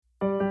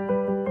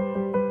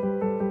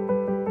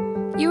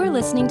You are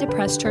listening to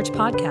Press Church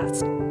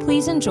Podcast.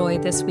 Please enjoy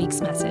this week's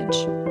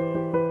message.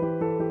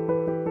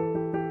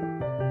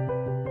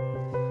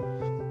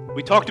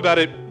 We talked about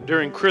it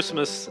during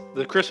Christmas,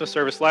 the Christmas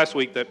service last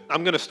week, that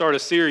I'm going to start a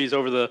series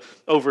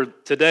over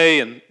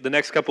today and the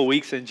next couple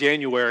weeks in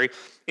January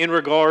in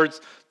regards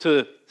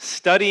to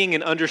studying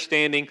and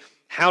understanding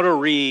how to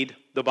read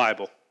the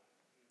Bible.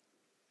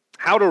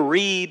 How to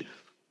read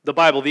the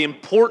Bible, the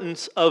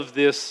importance of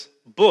this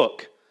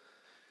book.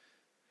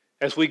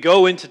 As we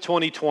go into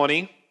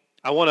 2020,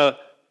 I want to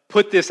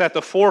put this at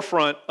the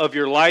forefront of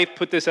your life,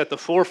 put this at the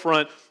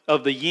forefront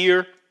of the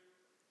year,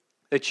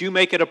 that you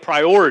make it a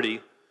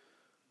priority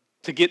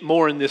to get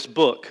more in this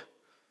book.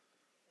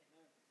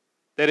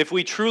 That if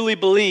we truly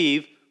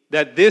believe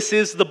that this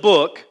is the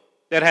book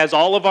that has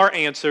all of our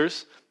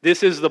answers,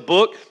 this is the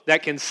book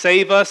that can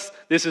save us,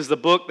 this is the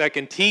book that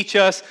can teach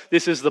us,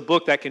 this is the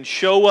book that can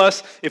show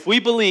us, if we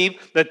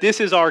believe that this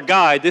is our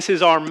guide, this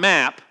is our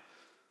map,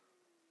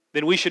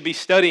 then we should be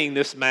studying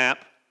this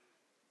map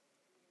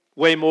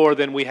way more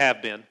than we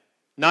have been.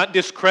 Not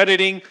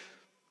discrediting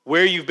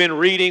where you've been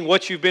reading,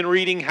 what you've been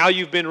reading, how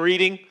you've been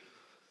reading.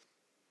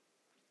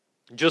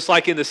 Just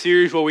like in the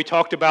series where we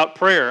talked about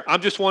prayer,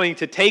 I'm just wanting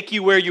to take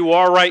you where you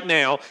are right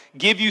now,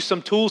 give you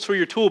some tools for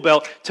your tool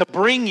belt to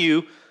bring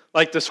you,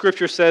 like the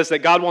scripture says, that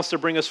God wants to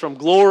bring us from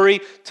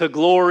glory to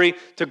glory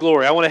to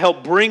glory. I want to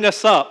help bring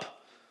us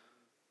up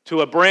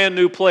to a brand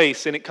new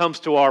place, and it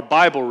comes to our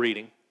Bible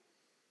reading.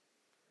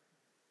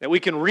 That we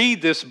can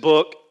read this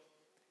book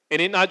and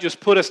it not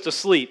just put us to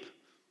sleep.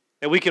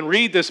 That we can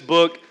read this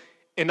book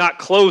and not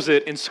close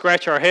it and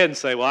scratch our head and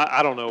say, well,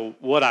 I don't know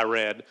what I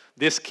read.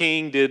 This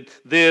king did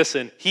this,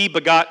 and he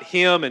begot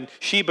him, and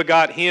she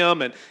begot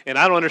him, and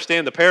I don't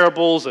understand the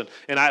parables. And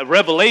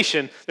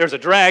Revelation, there's a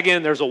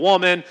dragon, there's a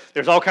woman,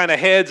 there's all kind of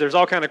heads, there's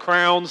all kind of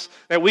crowns.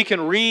 That we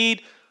can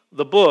read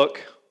the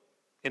book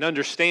and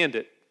understand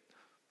it.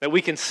 That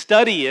we can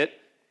study it,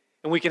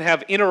 and we can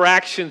have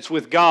interactions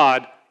with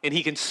God, and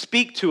He can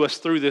speak to us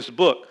through this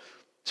book,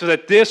 so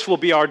that this will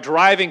be our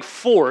driving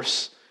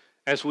force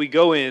as we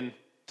go in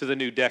to the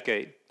new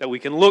decade. That we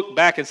can look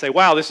back and say,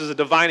 wow, this is a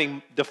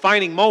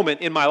defining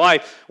moment in my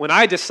life when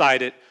I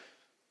decided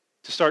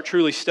to start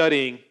truly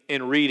studying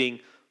and reading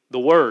the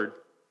Word.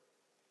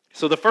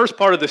 So the first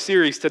part of the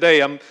series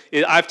today,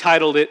 I've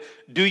titled it,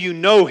 Do You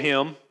Know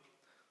Him, ...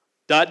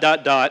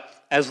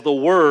 as the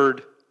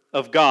Word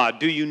of God.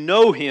 Do you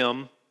know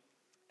Him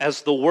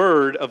as the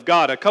Word of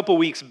God? A couple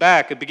weeks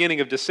back, at the beginning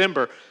of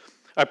December,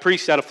 I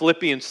preached out of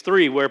Philippians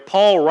 3, where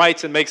Paul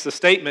writes and makes the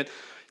statement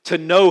to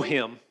know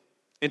Him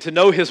and to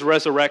know His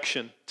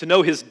resurrection, to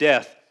know His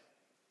death,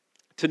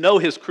 to know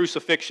His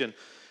crucifixion.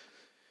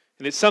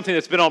 And it's something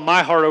that's been on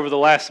my heart over the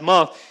last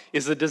month,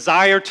 is the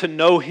desire to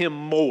know Him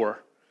more.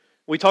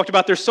 We talked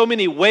about there's so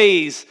many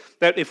ways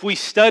that if we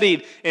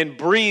studied and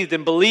breathed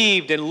and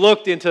believed and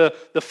looked into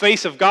the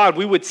face of God,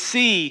 we would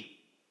see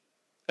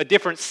a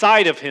different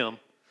side of Him. It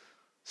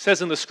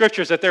says in the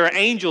scriptures that there are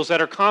angels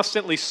that are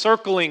constantly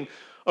circling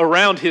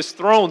around His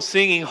throne,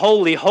 singing,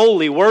 holy,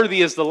 holy,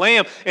 worthy is the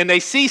Lamb, and they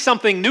see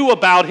something new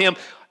about Him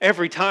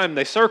every time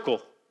they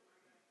circle.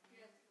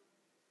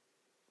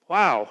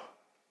 Wow.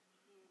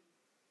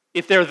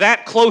 If they're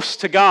that close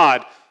to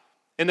God,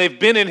 and they've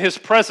been in His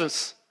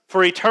presence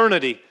for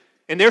eternity,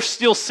 and they're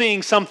still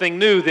seeing something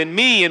new, then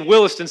me in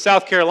Williston,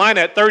 South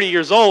Carolina at 30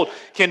 years old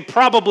can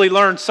probably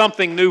learn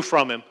something new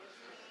from Him.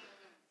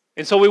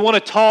 And so we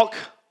want to talk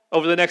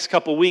over the next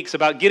couple weeks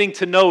about getting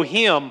to know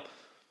Him,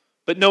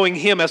 but knowing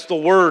Him as the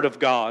Word of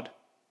God.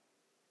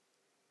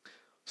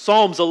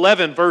 Psalms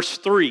 11, verse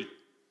 3.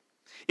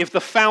 If the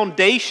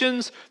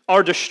foundations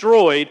are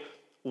destroyed,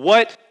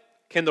 what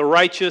can the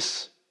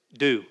righteous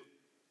do?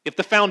 If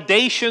the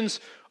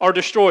foundations are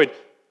destroyed,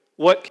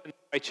 what can the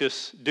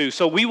righteous do?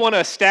 So we want to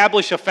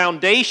establish a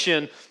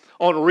foundation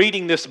on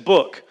reading this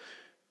book.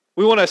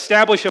 We want to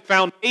establish a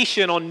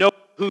foundation on knowing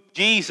who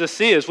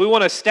Jesus is. We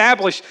want to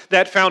establish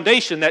that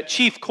foundation, that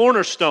chief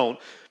cornerstone.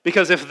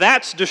 Because if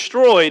that's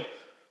destroyed,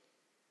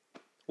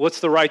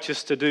 what's the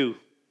righteous to do?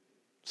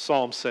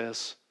 Psalm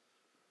says.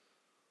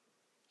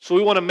 So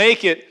we want to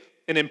make it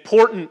an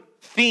important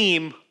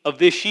theme of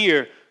this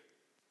year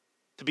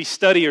to be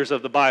studiers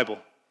of the Bible.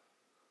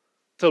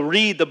 To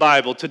read the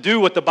Bible, to do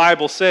what the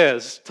Bible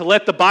says, to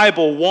let the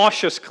Bible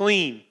wash us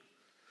clean.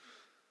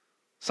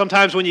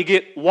 Sometimes when you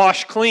get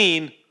washed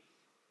clean,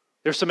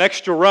 there's some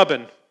extra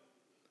rubbing,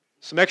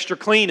 some extra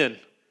cleaning.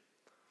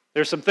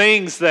 There's some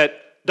things that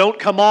don't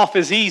come off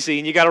as easy,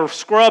 and you got to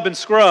scrub and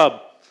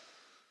scrub.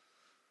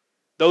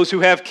 Those who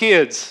have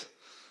kids,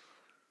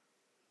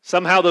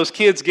 somehow those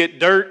kids get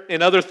dirt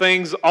and other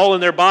things all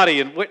in their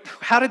body. And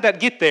how did that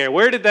get there?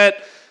 Where did that?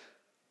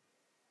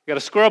 You got to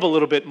scrub a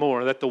little bit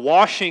more. That the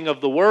washing of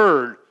the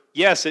Word,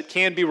 yes, it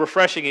can be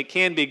refreshing, it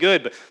can be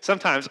good, but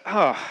sometimes,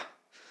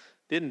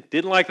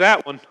 didn't like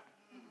that one.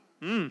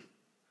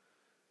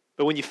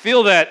 But when you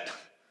feel that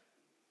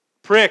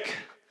prick,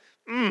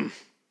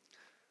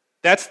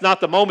 that's not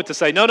the moment to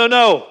say, no,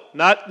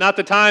 not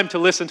the time to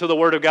listen to the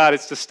Word of God.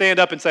 It's to stand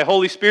up and say,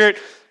 Holy Spirit,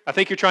 I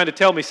think you're trying to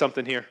tell me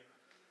something here.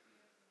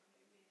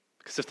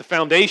 Because if the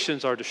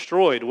foundations are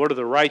destroyed, what are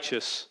the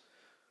righteous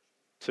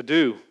to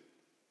do?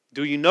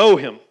 Do you know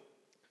him?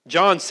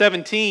 John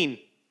 17,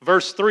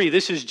 verse 3.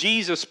 This is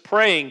Jesus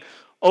praying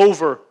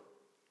over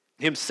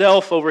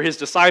himself, over his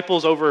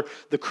disciples, over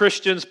the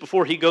Christians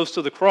before he goes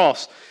to the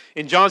cross.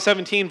 In John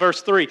 17,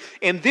 verse 3.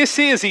 And this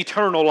is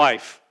eternal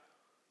life.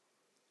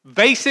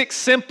 Basic,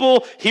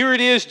 simple, here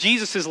it is.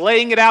 Jesus is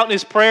laying it out in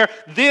his prayer.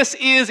 This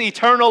is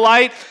eternal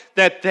life,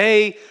 that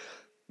they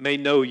may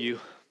know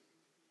you,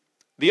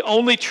 the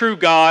only true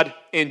God,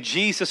 and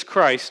Jesus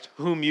Christ,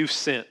 whom you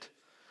sent.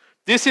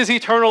 This is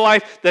eternal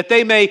life, that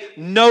they may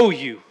know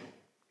you,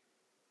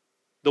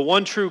 the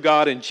one true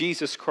God, and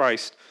Jesus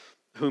Christ,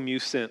 whom you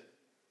sent.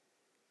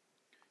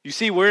 You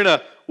see, we're in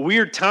a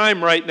weird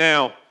time right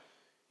now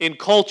in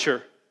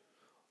culture.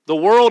 The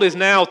world is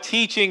now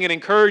teaching and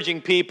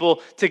encouraging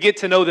people to get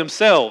to know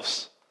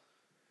themselves.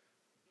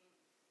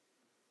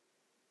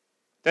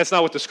 That's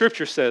not what the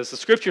Scripture says. The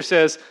Scripture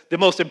says the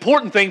most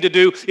important thing to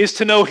do is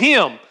to know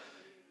him.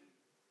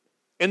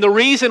 And the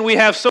reason we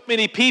have so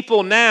many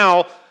people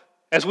now,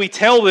 as we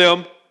tell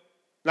them,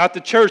 not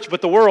the church,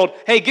 but the world,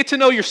 hey, get to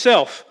know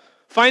yourself.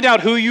 Find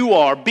out who you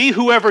are. Be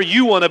whoever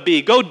you want to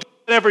be. Go do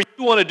whatever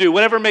you want to do,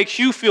 whatever makes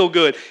you feel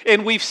good.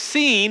 And we've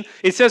seen,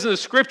 it says in the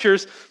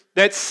Scriptures,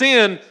 that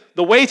sin,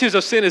 the wages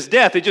of sin is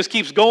death. It just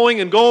keeps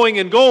going and going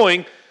and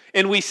going,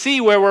 and we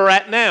see where we're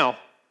at now.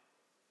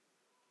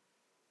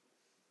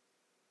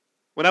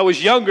 When I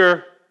was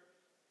younger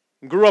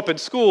and grew up in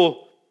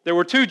school, there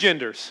were two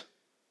genders.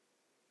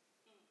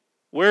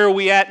 Where are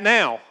we at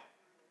now?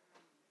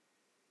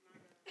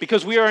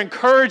 Because we are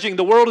encouraging,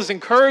 the world is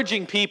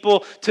encouraging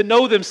people to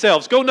know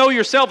themselves. Go know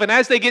yourself, and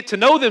as they get to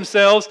know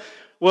themselves,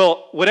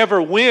 well,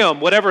 whatever whim,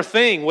 whatever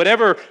thing,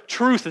 whatever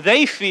truth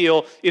they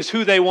feel is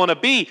who they want to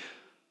be.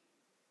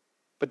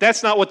 But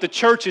that's not what the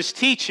church is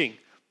teaching.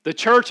 The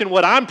church and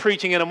what I'm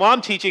preaching and what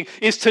I'm teaching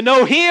is to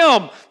know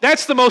him.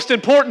 That's the most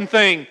important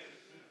thing.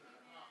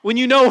 When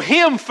you know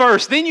him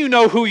first, then you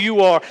know who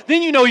you are.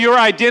 Then you know your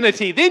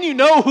identity. Then you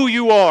know who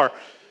you are.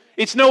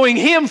 It's knowing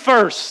him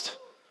first.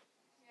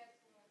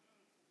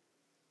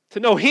 To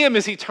know him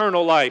is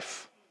eternal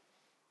life.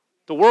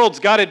 The world's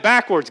got it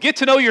backwards. Get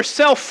to know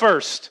yourself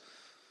first.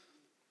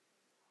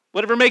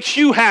 Whatever makes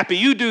you happy,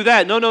 you do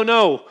that.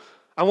 No.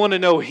 I want to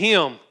know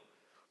him.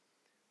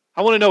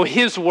 I want to know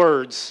his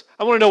words.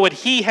 I want to know what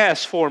he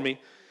has for me.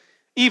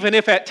 Even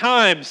if at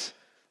times,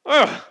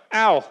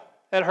 ow,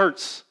 that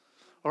hurts.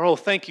 Or, oh,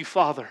 thank you,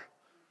 Father.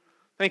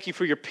 Thank you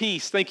for your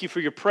peace. Thank you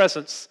for your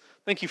presence.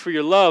 Thank you for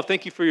your love.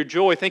 Thank you for your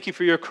joy. Thank you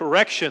for your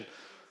correction.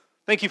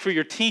 Thank you for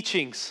your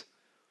teachings.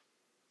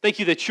 Thank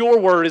you that your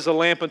word is a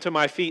lamp unto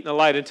my feet and a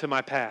light unto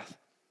my path.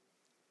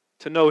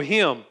 To know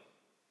him.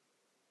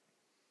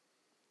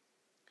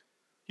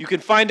 You can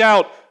find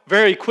out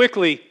very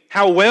quickly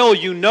how well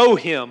you know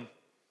him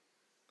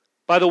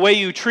by the way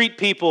you treat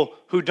people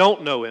who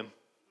don't know him.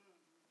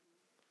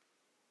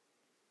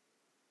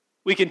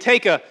 We can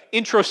take an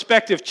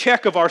introspective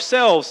check of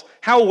ourselves.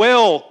 How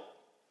well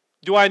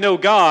do I know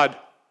God?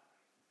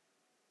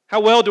 How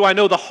well do I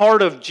know the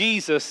heart of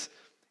Jesus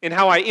in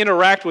how I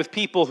interact with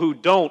people who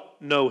don't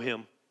know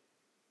him?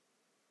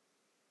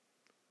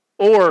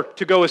 Or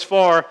to go as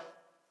far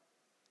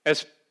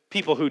as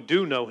people who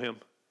do know him.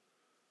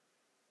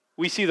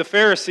 We see the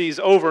Pharisees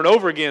over and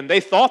over again. They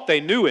thought they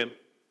knew him.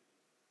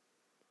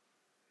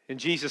 And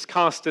Jesus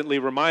constantly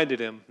reminded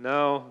him,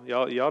 no,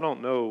 y'all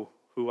don't know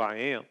who I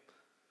am.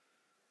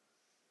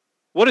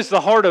 What does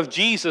the heart of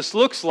Jesus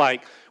looks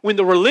like when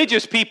the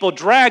religious people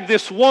drag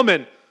this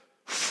woman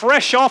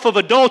fresh off of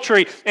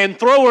adultery and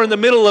throw her in the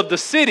middle of the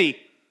city?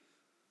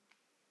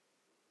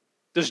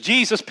 Does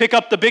Jesus pick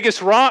up the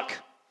biggest rock?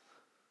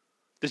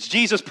 Does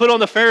Jesus put on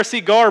the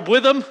Pharisee garb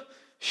with him?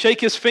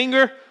 Shake his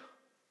finger?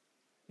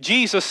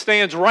 Jesus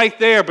stands right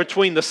there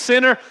between the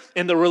sinner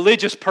and the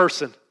religious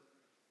person.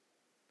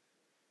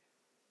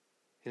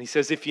 And he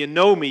says, if you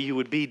know me, you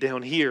would be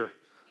down here,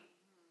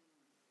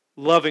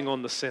 loving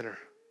on the sinner.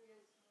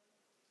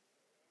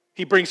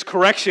 He brings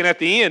correction at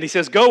the end. He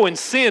says, go and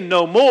sin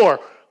no more,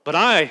 but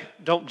I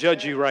don't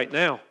judge you right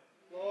now.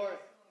 Lord.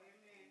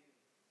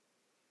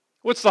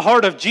 What's the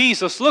heart of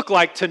Jesus look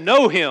like to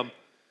know him?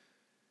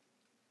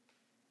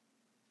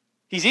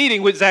 He's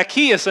eating with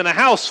Zacchaeus in a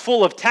house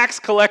full of tax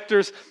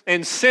collectors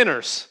and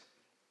sinners.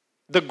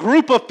 The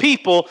group of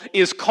people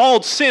is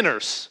called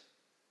sinners.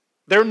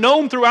 They're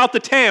known throughout the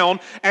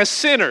town as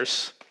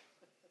sinners.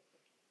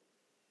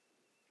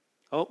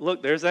 Oh,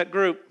 look, there's that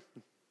group.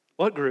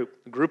 What group?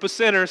 A group of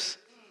sinners.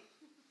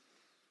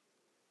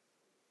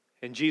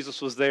 And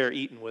Jesus was there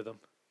eating with them.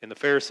 And the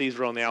Pharisees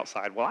were on the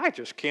outside. Well, I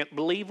just can't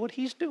believe what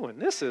he's doing.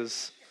 This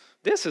is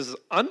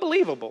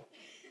unbelievable.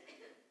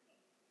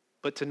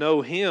 But to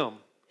know him,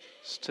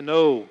 to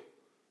know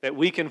that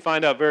we can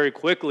find out very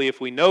quickly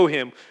if we know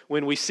him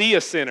when we see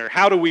a sinner.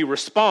 How do we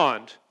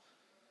respond?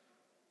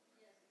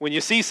 When you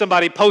see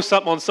somebody post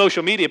something on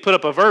social media, put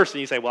up a verse,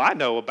 and you say, well, I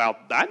know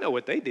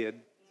what they did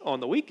on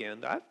the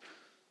weekend.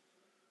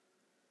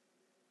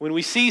 When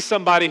we see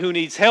somebody who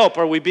needs help,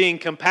 are we being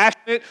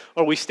compassionate,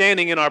 or are we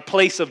standing in our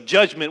place of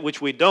judgment,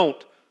 which we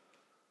don't?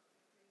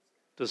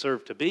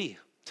 deserve to be,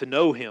 to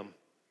know him.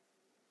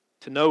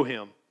 To know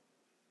him.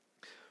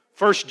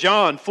 1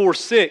 John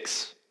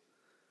 4:6,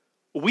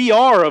 we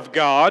are of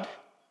God.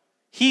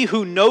 He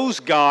who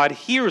knows God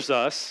hears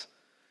us.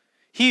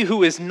 He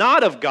who is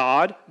not of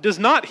God does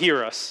not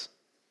hear us.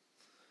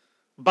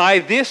 By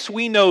this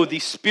we know the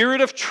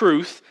spirit of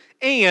truth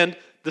and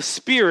the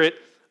spirit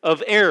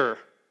of error.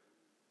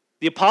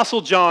 The Apostle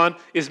John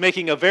is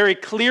making a very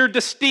clear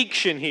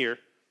distinction here.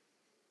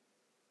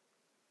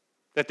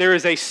 That there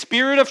is a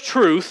spirit of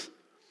truth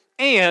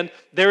and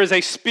there is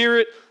a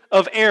spirit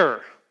of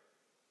error.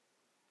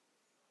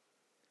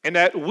 And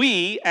that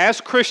we,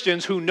 as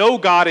Christians who know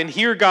God and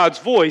hear God's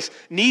voice,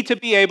 need to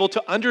be able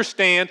to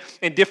understand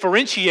and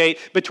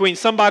differentiate between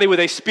somebody with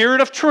a spirit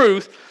of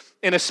truth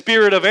and a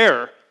spirit of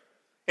error.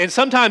 And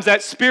sometimes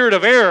that spirit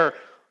of error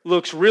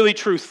looks really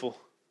truthful.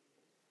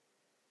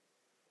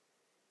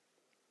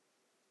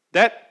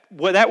 That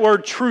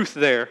word truth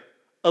there,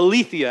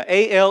 aletheia,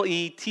 A-L-E-T-H-E-I-A,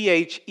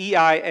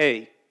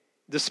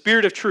 the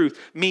spirit of truth,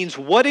 means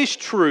what is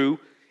true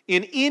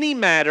in any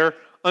matter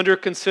under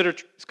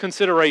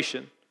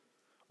consideration.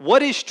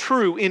 What is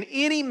true in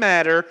any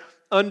matter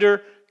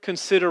under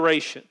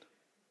consideration.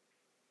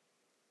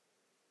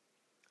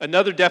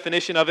 Another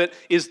definition of it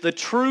is the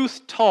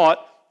truth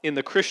taught in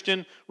the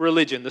Christian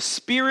religion. The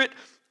spirit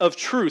of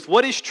truth.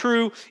 What is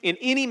true in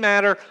any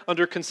matter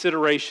under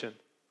consideration.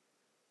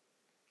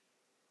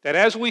 That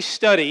as we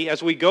study,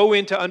 as we go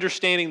into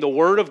understanding the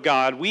Word of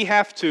God, we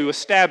have to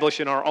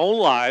establish in our own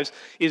lives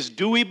is,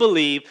 do we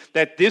believe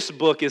that this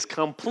book is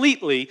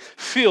completely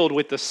filled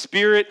with the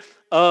spirit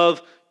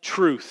of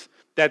truth?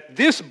 That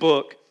this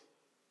book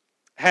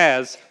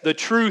has the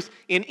truth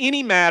in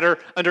any matter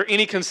under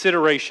any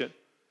consideration.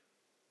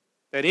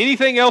 That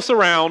anything else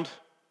around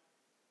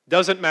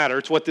doesn't matter.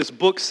 It's what this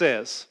book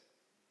says.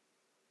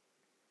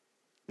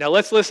 Now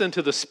let's listen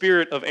to the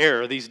spirit of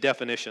error, these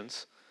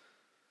definitions.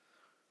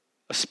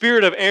 A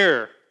spirit of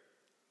error,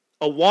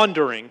 a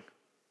wandering,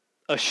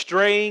 a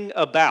straying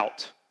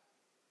about.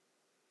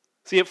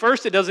 See, at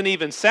first it doesn't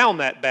even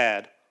sound that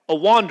bad. A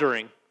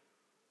wandering.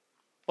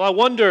 Well, I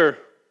wonder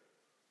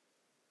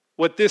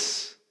what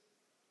this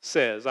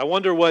says. I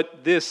wonder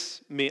what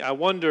this means. I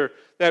wonder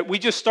that we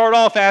just start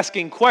off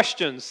asking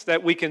questions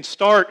that we can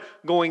start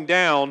going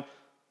down.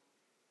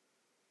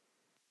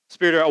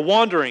 Spirit of a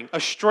wandering, a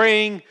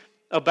straying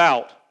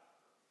about.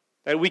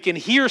 That we can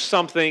hear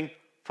something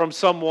from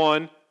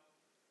someone.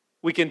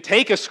 We can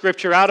take a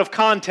scripture out of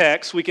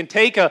context. We can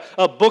take a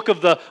book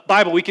of the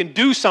Bible. We can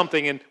do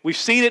something, and we've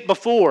seen it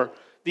before.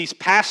 These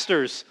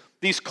pastors,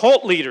 these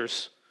cult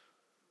leaders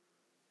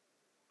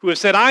who have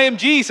said, I am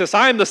Jesus,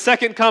 I am the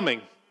second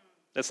coming.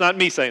 That's not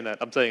me saying that.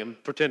 I'm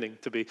pretending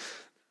to be.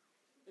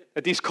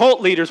 That these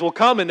cult leaders will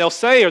come and they'll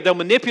say, or they'll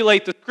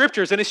manipulate the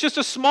scriptures, and it's just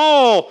a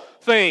small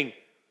thing.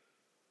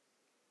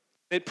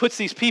 It puts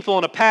these people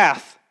on a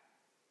path,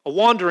 a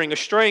wandering, a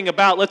straying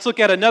about. Let's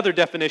look at another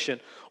definition.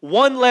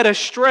 One led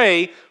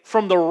astray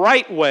from the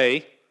right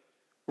way,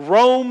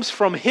 roams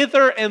from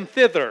hither and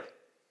thither.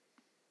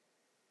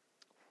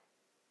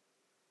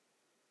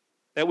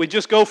 That we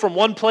just go from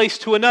one place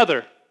to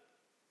another.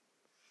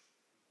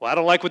 Well, I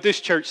don't like what this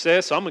church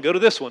says, so I'm going to go to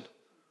this one.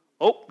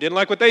 Oh, didn't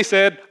like what they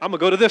said, I'm going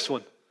to go to this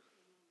one.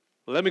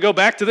 Well, let me go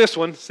back to this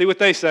one, see what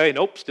they say.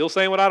 Nope, still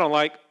saying what I don't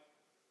like.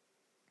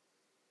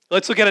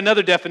 Let's look at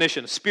another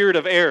definition, spirit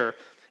of error.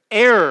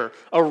 Error,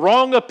 a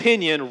wrong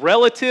opinion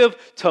relative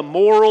to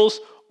morals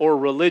or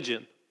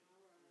religion.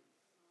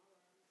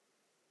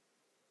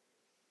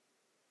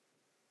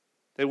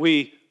 That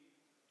we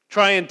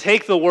try and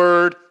take the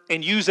word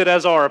and use it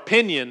as our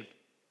opinion,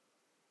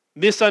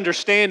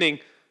 misunderstanding,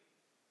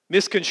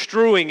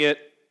 misconstruing it.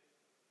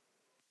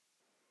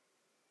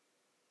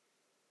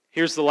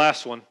 Here's the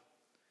last one.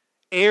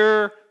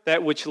 Error,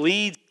 that which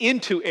leads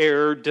into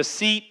error,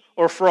 deceit,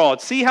 or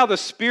fraud. See how the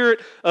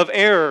spirit of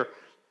error,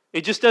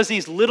 it just does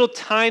these little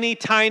tiny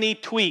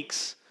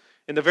tweaks.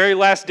 In the very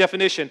last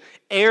definition,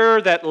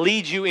 error that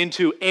leads you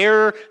into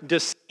error,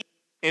 deceit,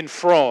 and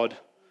fraud.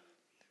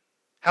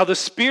 How the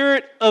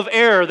spirit of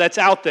error that's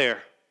out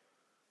there,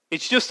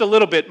 it's just a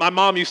little bit. My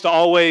mom used to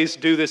always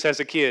do this as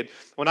a kid.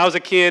 When I was a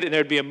kid and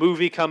there'd be a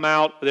movie come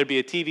out, or there'd be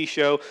a TV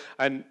show,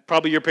 and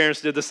probably your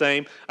parents did the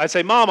same, I'd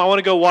say, Mom, I want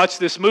to go watch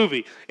this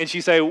movie. And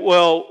she'd say,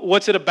 well,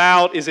 what's it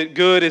about? Is it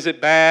good? Is it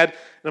bad?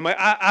 And I'm like,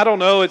 I don't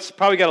know. It's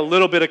probably got a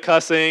little bit of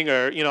cussing,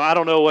 or, I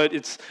don't know what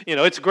it's,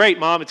 it's great,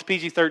 Mom. It's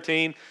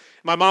PG-13.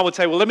 My mom would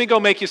say, well, let me go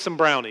make you some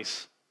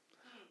brownies.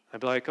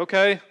 I'd be like,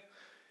 okay. And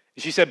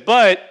she said,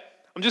 but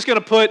I'm just going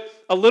to put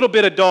a little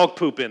bit of dog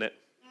poop in it.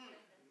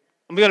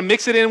 I'm going to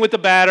mix it in with the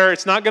batter.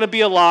 It's not going to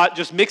be a lot.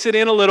 Just mix it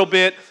in a little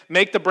bit,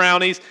 make the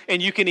brownies,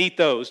 and you can eat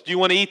those. Do you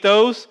want to eat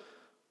those?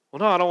 Well,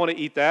 no, I don't want to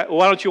eat that. Well,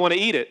 why don't you want to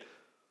eat it?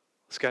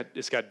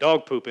 It's got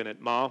dog poop in it,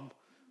 Mom.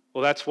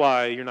 Well, that's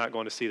why you're not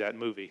going to see that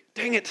movie.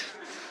 Dang it.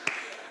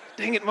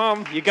 Dang it,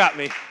 Mom. You got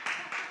me.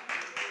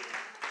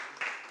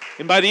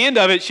 And by the end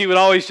of it, she would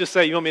always just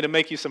say, you want me to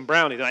make you some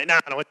brownies? I'm like, nah,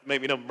 I don't want you to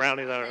make me no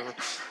brownies.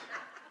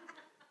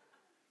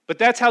 But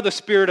that's how the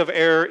spirit of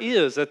error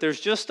is, that there's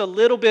just a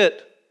little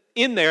bit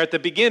in there at the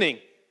beginning.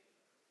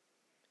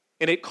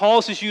 and it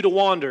causes you to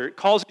wander. It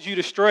causes you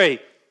to stray.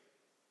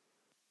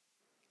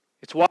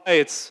 It's why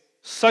it's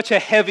such a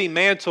heavy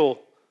mantle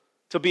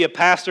to be a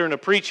pastor and a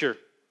preacher,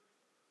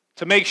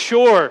 to make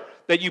sure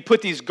that you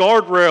put these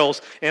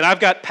guardrails, and I've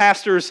got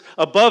pastors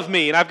above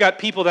me, and I've got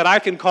people that I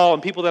can call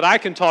and people that I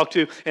can talk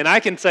to, and I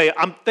can say,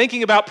 I'm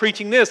thinking about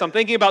preaching this, I'm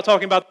thinking about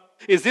talking about,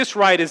 is this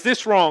right, is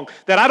this wrong?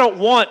 That I don't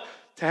want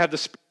to have the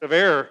spirit of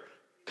error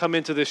come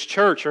into this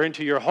church or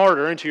into your heart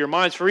or into your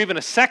minds for even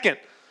a second.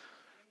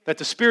 That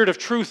the spirit of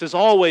truth is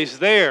always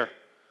there.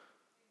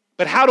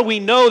 But how do we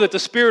know that the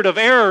spirit of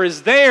error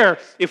is there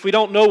if we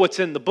don't know what's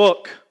in the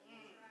book?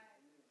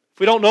 If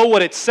we don't know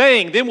what it's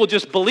saying, then we'll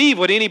just believe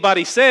what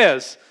anybody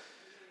says.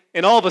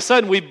 And all of a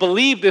sudden, we've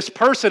believed this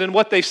person and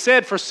what they've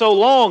said for so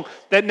long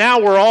that now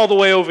we're all the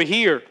way over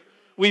here.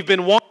 We've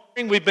been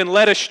wandering, we've been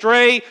led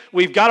astray,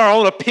 we've got our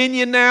own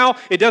opinion now.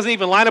 It doesn't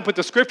even line up with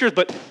the scriptures,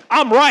 but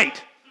I'm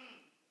right.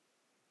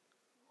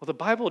 Well, the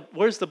Bible,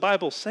 where's the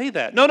Bible say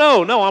that?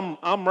 No,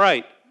 I'm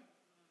right.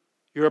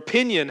 Your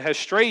opinion has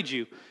strayed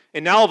you.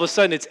 And now all of a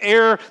sudden it's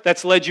error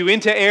that's led you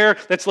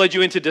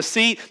into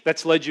deceit,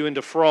 that's led you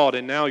into fraud,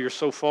 and now you're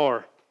so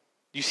far.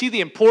 You see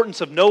the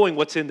importance of knowing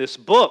what's in this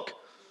book.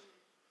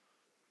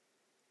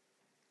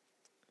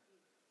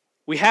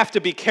 We have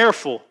to be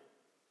careful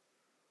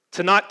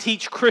to not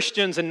teach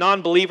Christians and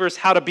non-believers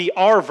how to be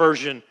our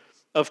version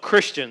of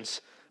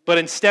Christians, but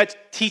instead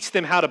teach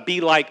them how to be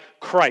like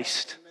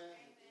Christ.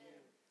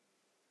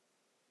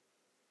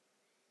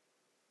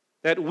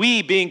 That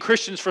we, being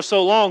Christians for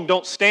so long,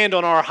 don't stand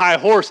on our high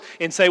horse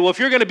and say, well, if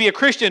you're going to be a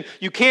Christian,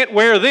 you can't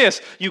wear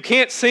this, you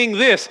can't sing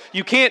this,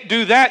 you can't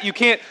do that, you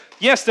can't.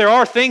 Yes, there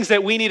are things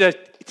that we need to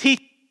teach,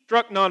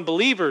 instruct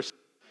non-believers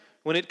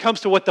when it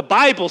comes to what the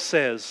Bible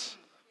says,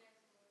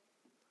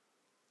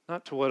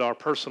 not to what our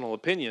personal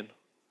opinion.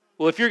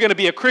 Well, if you're going to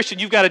be a Christian,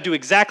 you've got to do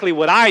exactly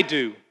what I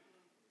do.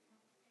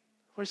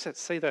 Where does that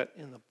say that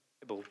in the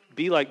Bible?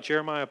 Be like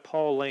Jeremiah,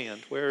 Paul,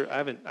 land. Where I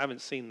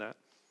haven't seen that.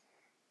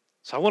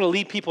 So I want to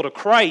lead people to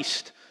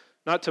Christ,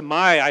 not to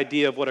my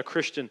idea of what a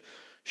Christian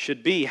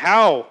should be.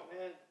 How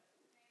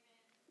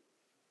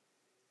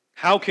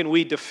can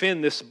we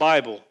defend this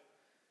Bible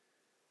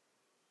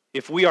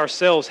if we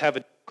ourselves have a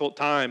difficult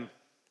time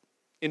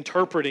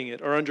interpreting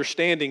it or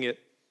understanding it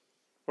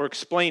or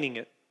explaining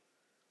it?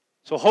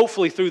 So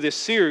hopefully through this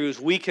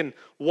series we can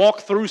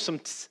walk through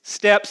some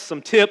steps,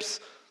 some tips,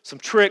 some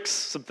tricks,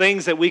 some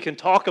things that we can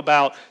talk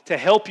about to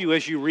help you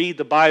as you read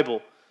the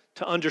Bible,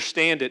 to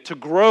understand it, to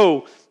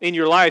grow in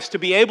your lives, to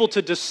be able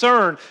to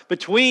discern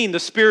between the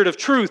spirit of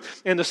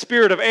truth and the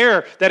spirit of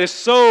error that is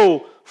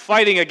so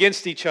fighting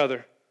against each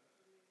other.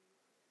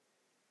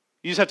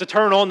 You just have to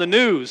turn on the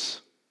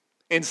news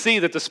and see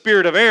that the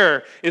spirit of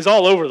error is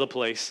all over the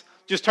place.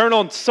 Just turn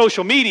on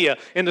social media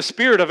and the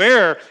spirit of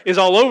error is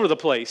all over the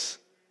place.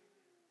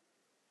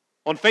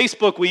 On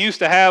Facebook, we used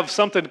to have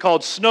something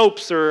called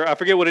Snopes, or I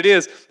forget what it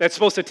is, that's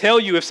supposed to tell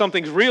you if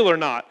something's real or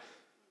not.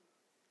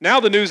 Now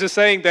the news is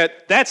saying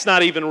that that's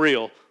not even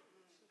real.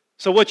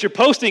 So what you're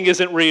posting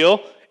isn't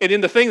real, and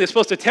then the thing that's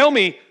supposed to tell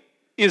me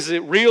is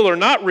it real or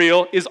not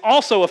real is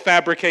also a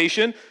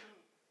fabrication.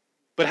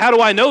 But how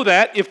do I know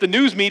that if the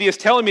news media is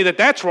telling me that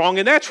that's wrong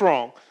and that's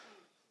wrong?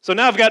 So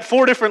now I've got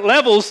 4 different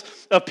levels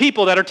of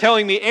people that are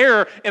telling me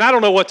error, and I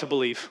don't know what to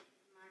believe.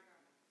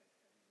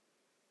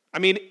 I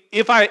mean,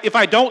 if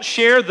I don't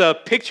share the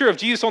picture of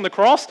Jesus on the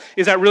cross,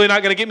 is that really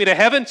not going to get me to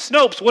heaven?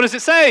 Snopes, what does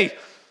it say?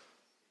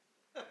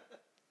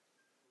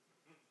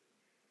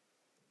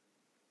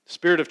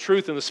 Spirit of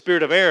truth and the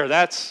spirit of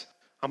error,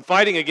 I'm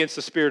fighting against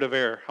the spirit of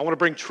error. I want to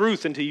bring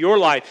truth into your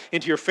life,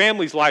 into your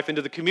family's life,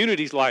 into the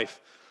community's life.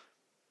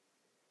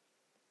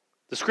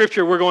 The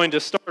scripture we're going to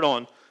start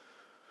on.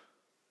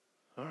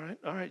 All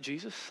right,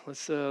 Jesus,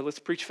 let's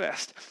preach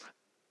fast.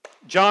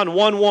 John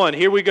 1:1,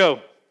 here we go.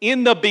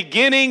 In the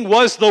beginning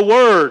was the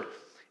Word,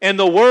 and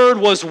the Word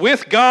was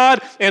with God,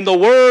 and the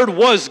Word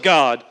was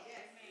God.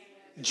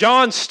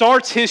 John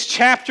starts his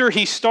chapter,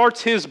 he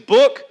starts his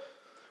book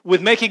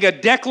with making a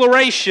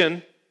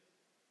declaration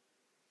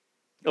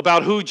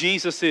about who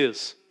Jesus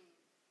is.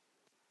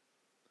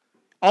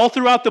 All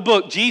throughout the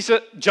book,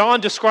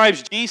 John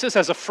describes Jesus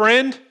as a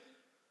friend,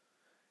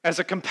 as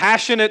a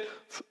compassionate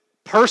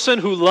person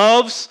who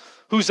loves,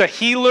 who's a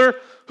healer,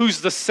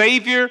 who's the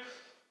Savior.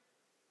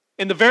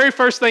 And the very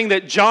first thing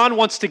that John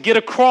wants to get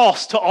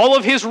across to all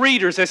of his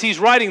readers as he's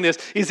writing this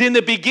is in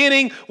the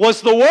beginning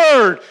was the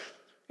Word,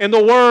 and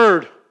the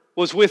Word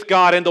was with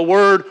God, and the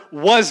Word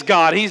was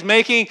God. He's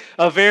making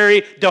a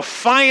very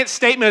defiant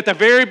statement at the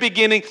very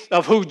beginning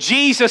of who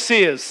Jesus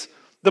is.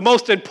 The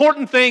most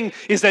important thing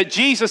is that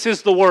Jesus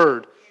is the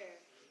Word.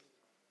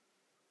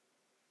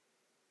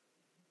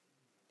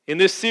 In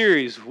this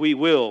series, we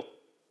will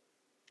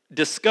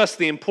discuss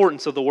the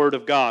importance of the Word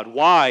of God,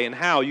 why and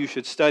how you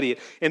should study it,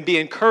 and be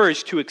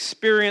encouraged to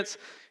experience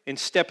and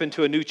step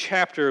into a new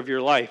chapter of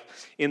your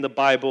life in the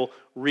Bible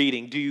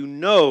reading. Do you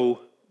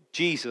know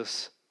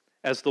Jesus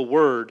as the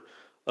Word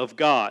of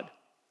God?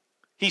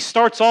 He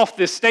starts off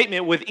this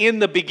statement with "in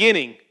the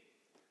beginning,"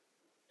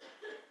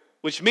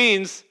 which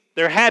means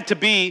there had to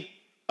be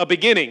a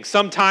beginning,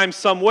 sometime,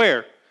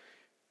 somewhere.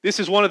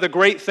 This is one of the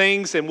great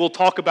things, and we'll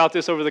talk about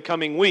this over the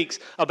coming weeks,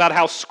 about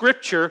how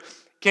Scripture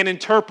can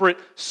interpret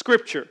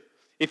Scripture.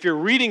 If you're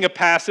reading a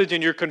passage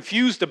and you're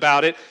confused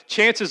about it,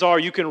 chances are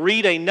you can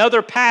read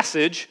another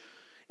passage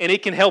and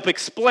it can help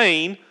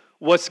explain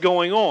what's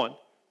going on.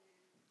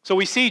 So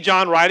we see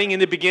John writing, in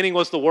the beginning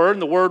was the Word,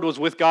 and the Word was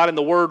with God, and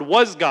the Word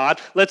was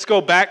God. Let's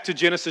go back to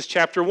Genesis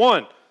chapter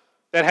 1.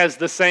 That has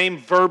the same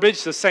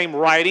verbiage, the same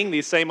writing,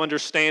 the same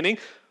understanding.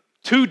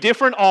 Two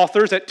different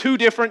authors at two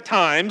different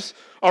times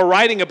are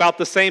writing about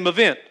the same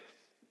event.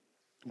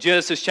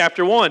 Genesis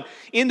chapter 1.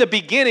 In the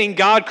beginning,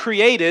 God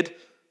created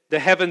the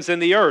heavens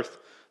and the earth.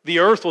 The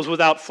earth was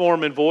without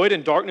form and void,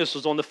 and darkness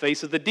was on the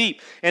face of the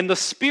deep. And the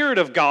Spirit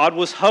of God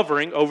was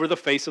hovering over the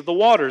face of the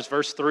waters.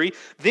 Verse 3,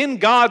 then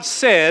God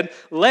said,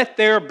 let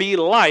there be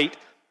light,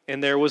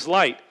 and there was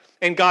light.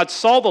 And God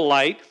saw the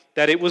light,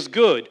 that it was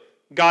good.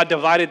 God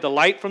divided the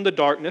light from the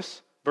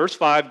darkness. Verse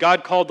 5,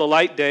 God called the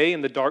light day,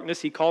 and the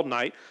darkness he called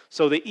night.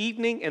 So the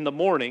evening and the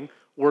morning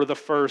were the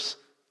first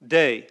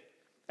day.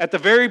 At the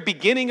very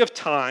beginning of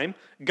time,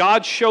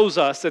 God shows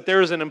us that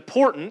there is an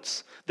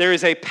importance, there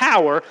is a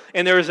power,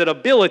 and there is an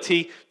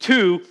ability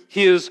to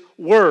His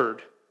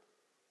Word.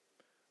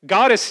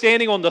 God is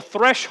standing on the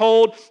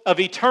threshold of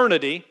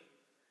eternity,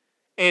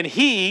 and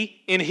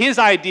He, in His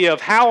idea of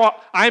how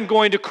I'm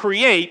going to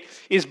create,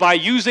 is by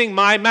using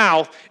my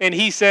mouth, and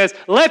He says,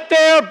 let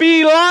there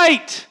be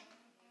light.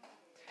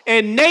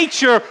 And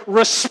nature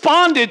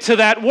responded to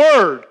that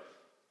word.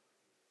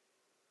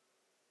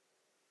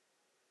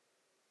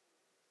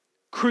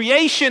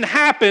 Creation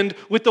happened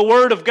with the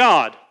Word of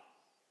God.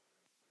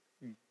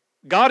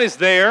 God is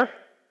there.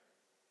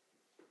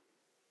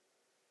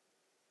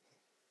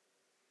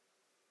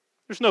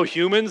 There's no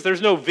humans.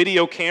 There's no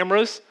video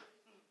cameras.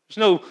 There's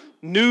no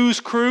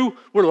news crew.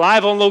 We're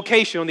live on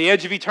location on the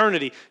edge of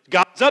eternity.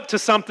 God's up to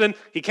something.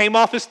 He came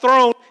off His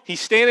throne. He's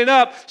standing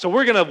up. So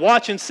we're going to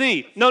watch and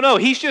see. No.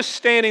 He's just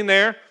standing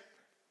there,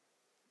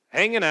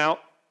 hanging out.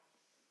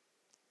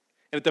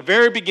 And at the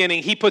very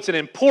beginning, He puts an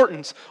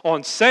importance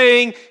on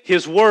saying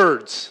His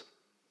words.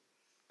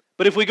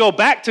 But if we go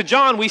back to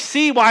John, we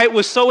see why it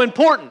was so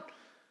important.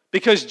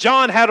 Because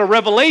John had a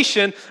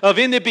revelation of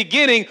in the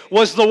beginning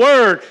was the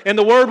Word, and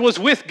the Word was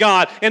with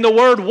God, and the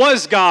Word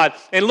was God.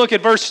 And look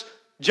at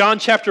John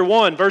chapter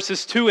 1,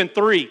 verses 2 and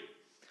 3.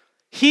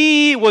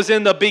 He was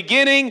in the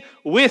beginning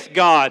with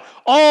God.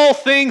 All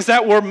things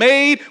that were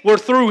made were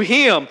through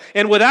Him,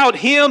 and without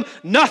Him,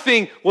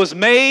 nothing was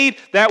made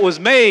that was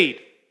made.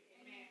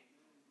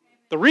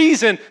 The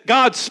reason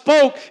God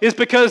spoke is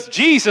because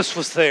Jesus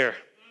was there.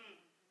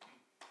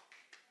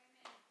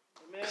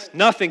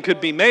 Nothing could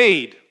be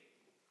made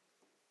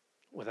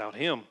without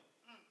Him.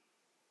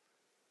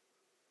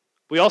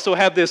 We also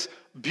have this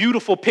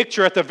beautiful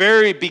picture at the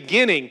very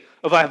beginning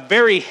of a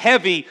very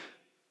heavy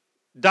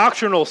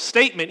doctrinal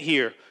statement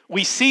here.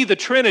 We see the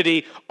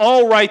Trinity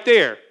all right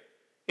there.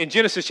 In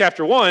Genesis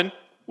chapter 1,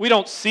 we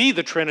don't see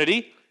the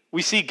Trinity.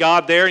 We see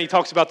God there, and He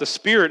talks about the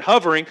Spirit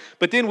hovering,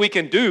 but then we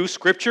can do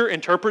Scripture,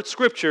 interpret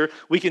Scripture.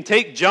 We can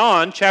take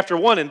John chapter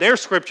 1 and their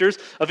Scriptures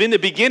of in the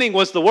beginning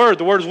was the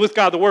Word was with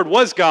God, the Word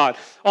was God.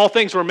 All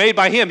things were made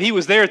by Him. He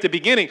was there at the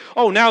beginning.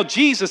 Oh, now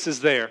Jesus is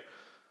there.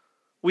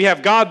 We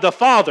have God the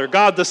Father,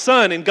 God the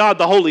Son, and God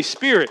the Holy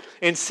Spirit.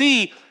 And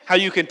see how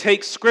you can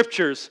take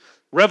Scriptures,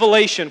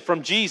 revelation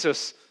from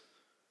Jesus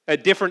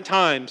at different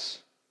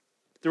times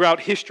throughout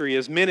history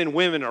as men and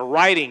women are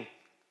writing.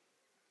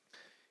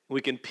 We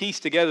can piece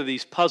together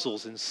these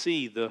puzzles and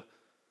see the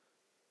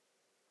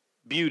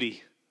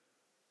beauty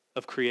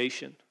of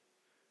creation.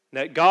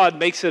 That God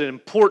makes it an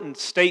important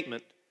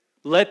statement.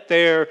 Let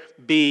there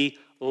be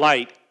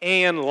light.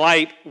 And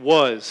light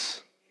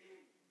was.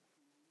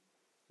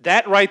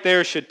 That right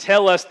there should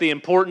tell us the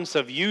importance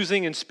of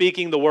using and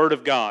speaking the Word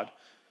of God.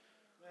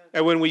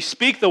 And when we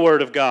speak the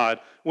Word of God,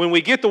 when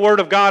we get the Word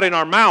of God in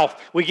our mouth,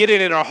 we get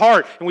it in our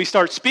heart, and we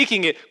start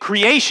speaking it,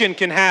 creation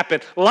can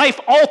happen.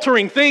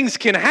 Life-altering things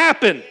can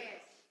happen.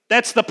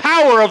 That's the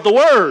power of the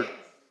Word.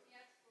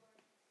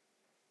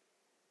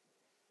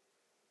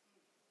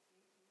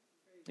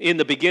 In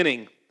the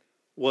beginning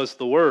was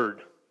the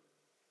Word.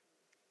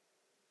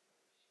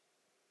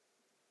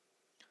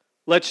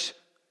 Let's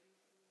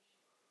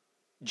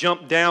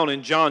jump down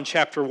in John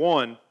chapter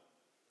 1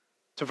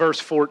 to verse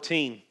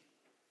 14.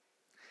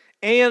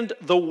 And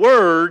the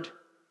Word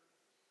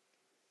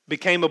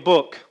became a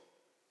book.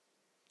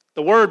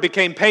 The Word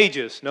became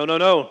pages. No,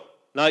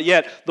 not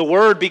yet. The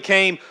Word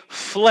became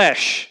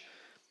flesh.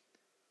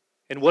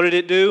 And what did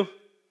it do?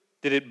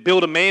 Did it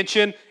build a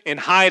mansion and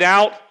hide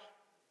out?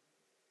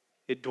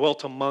 It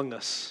dwelt among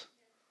us.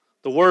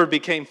 The Word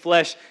became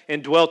flesh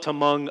and dwelt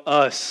among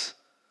us.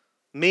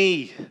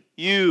 Me,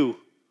 you.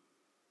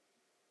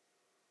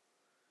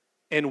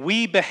 And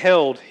we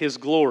beheld His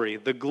glory,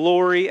 the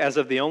glory as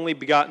of the only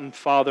begotten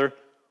Father.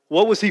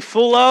 What was He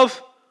full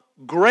of?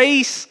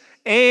 Grace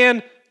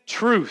and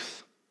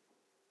truth.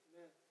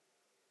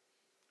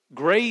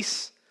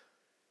 Grace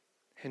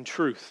and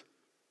truth.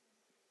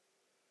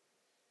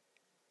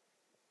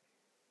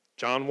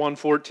 John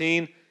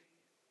 1:14,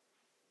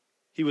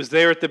 He was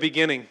there at the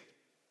beginning.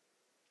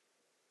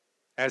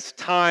 As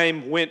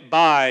time went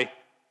by,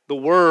 the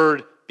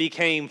Word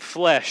became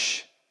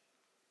flesh.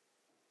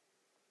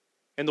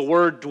 And the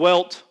Word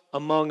dwelt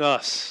among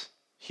us,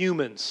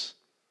 humans.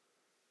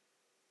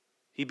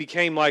 He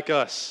became like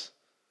us.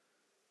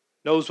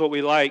 Knows what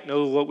we like,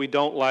 knows what we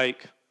don't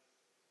like.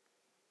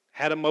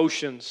 Had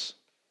emotions,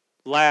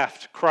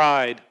 laughed,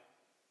 cried,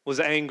 was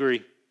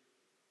angry.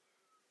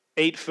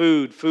 Ate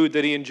food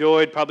that he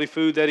enjoyed, probably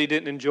food that he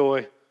didn't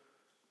enjoy.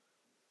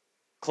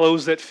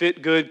 Clothes that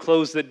fit good,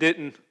 clothes that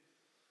didn't.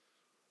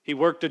 He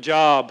worked a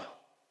job.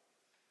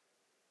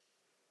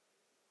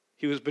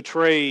 He was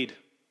betrayed.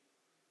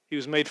 He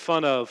was made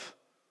fun of.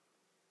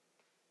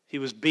 He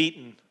was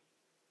beaten.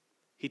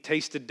 He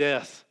tasted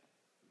death.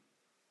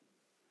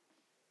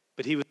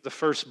 But he was the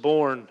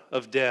firstborn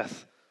of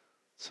death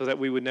so that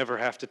we would never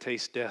have to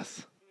taste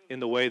death in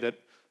the way that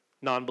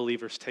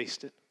non-believers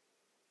taste it.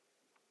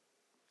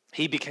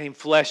 He became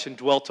flesh and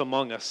dwelt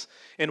among us.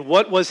 And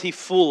what was he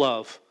full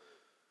of?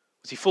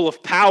 Was he full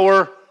of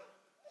power?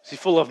 Was he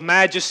full of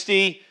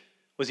majesty?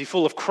 Was he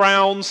full of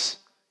crowns?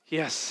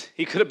 Yes,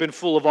 he could have been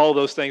full of all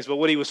those things, but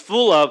what he was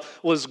full of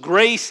was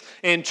grace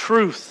and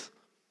truth.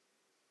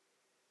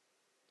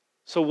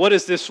 So what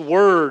does this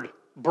word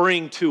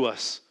bring to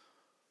us?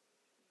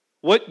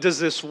 What does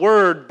this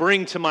word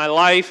bring to my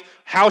life?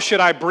 How should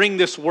I bring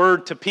this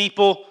word to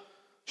people?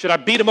 Should I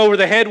beat them over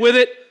the head with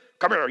it?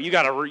 Come here, you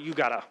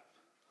gotta.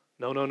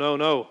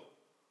 No.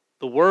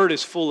 The word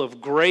is full of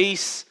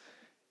grace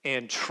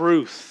and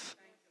truth.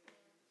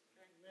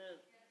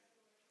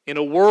 In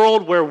a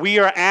world where we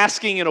are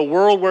asking, in a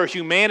world where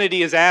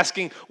humanity is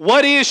asking,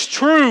 what is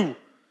true?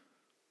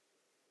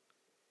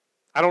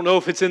 I don't know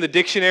if it's in the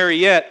dictionary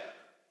yet,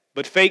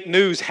 but fake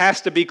news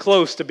has to be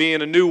close to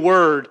being a new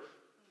word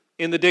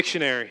in the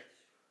dictionary.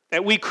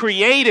 That we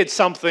created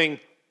something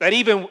that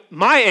even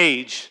my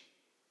age,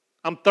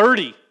 I'm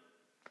 30,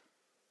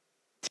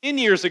 10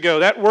 years ago,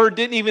 that word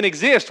didn't even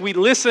exist. We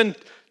listened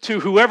to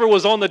whoever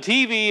was on the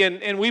TV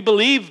and we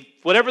believed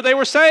whatever they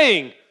were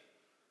saying.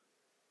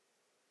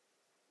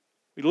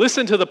 We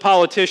listened to the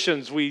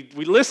politicians. We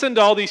listened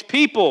to all these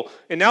people.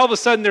 And now all of a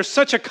sudden there's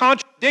such a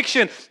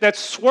contradiction that's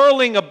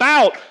swirling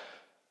about.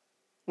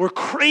 We're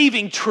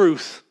craving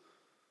truth.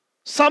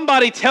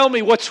 Somebody tell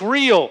me what's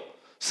real.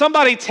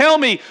 Somebody tell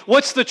me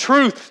what's the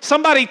truth.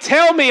 Somebody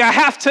tell me, I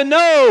have to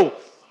know.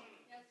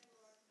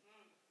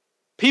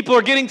 People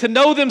are getting to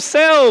know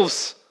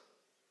themselves.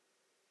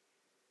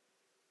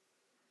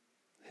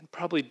 And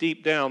probably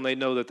deep down they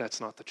know that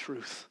that's not the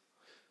truth.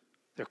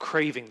 They're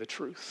craving the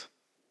truth.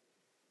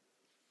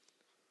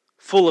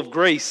 Full of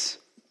grace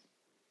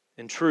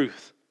and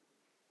truth.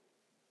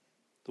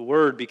 The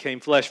Word became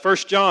flesh. 1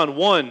 John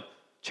 1,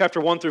 chapter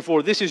 1 through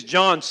 4. This is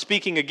John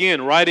speaking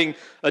again, writing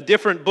a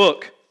different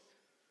book.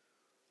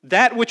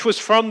 That which was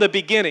from the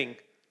beginning.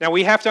 Now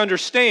we have to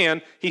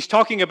understand, he's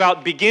talking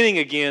about beginning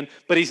again,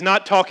 but he's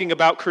not talking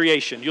about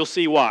creation. You'll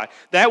see why.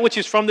 That which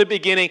is from the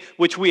beginning,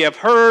 which we have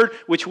heard,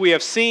 which we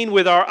have seen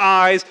with our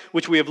eyes,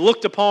 which we have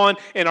looked upon,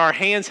 and our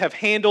hands have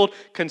handled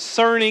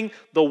concerning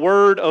the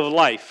word of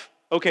life.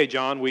 Okay,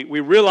 John, we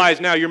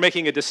realize now you're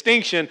making a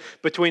distinction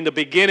between the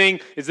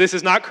beginning, this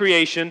is not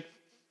creation.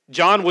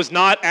 John was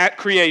not at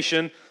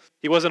creation.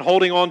 He wasn't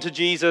holding on to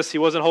Jesus.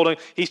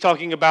 He's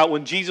talking about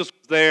when Jesus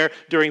was there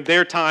during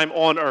their time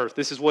on earth.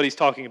 This is what he's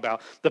talking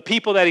about. The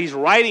people that he's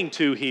writing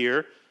to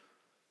here,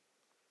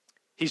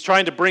 he's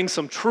trying to bring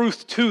some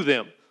truth to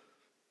them.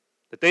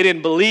 That they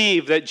didn't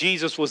believe that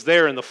Jesus was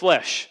there in the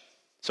flesh.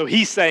 So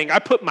he's saying, I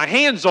put my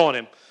hands on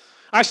him.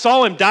 I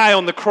saw him die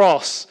on the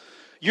cross.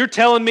 You're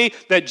telling me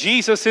that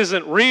Jesus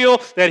isn't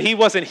real, that he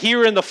wasn't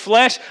here in the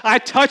flesh? I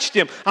touched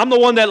him. I'm the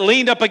one that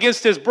leaned up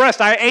against his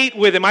breast. I ate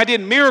with him. I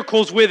did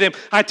miracles with him.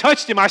 I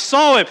touched him. I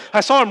saw him.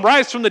 I saw him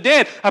rise from the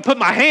dead. I put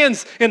my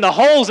hands in the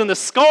holes and the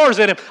scars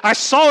in him. I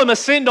saw him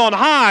ascend on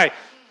high.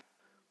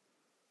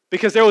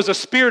 Because there was a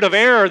spirit of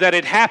error that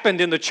had happened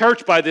in the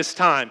church by this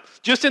time.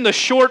 Just in the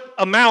short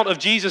amount of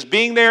Jesus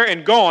being there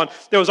and gone,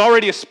 there was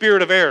already a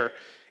spirit of error.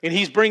 And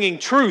he's bringing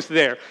truth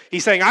there.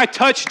 He's saying, I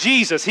touched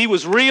Jesus. He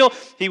was real.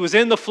 He was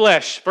in the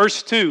flesh.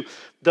 Verse 2,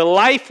 the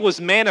life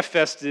was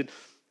manifested,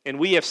 and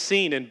we have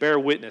seen and bear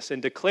witness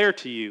and declare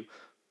to you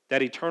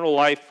that eternal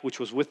life which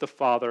was with the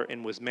Father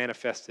and was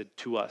manifested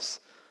to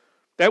us.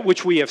 That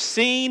which we have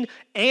seen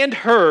and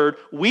heard,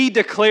 we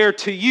declare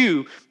to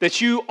you, that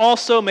you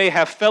also may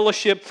have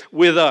fellowship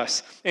with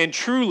us. And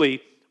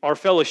truly, our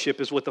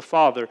fellowship is with the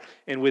Father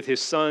and with His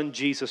Son,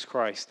 Jesus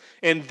Christ.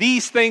 And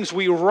these things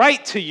we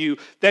write to you,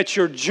 that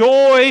your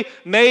joy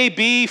may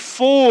be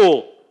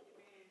full.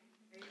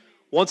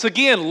 Once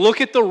again,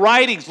 look at the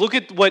writings. Look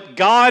at what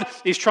God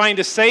is trying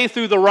to say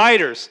through the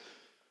writers.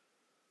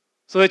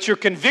 So that your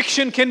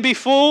conviction can be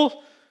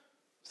full.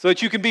 So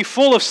that you can be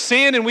full of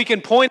sin and we can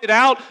point it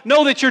out.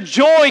 Know that your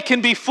joy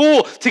can be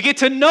full to get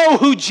to know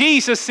who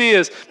Jesus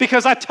is.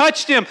 Because I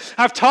touched him,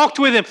 I've talked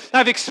with him,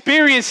 I've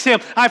experienced him,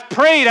 I've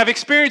prayed, I've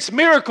experienced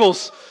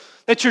miracles.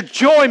 That your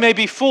joy may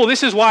be full.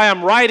 This is why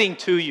I'm writing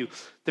to you.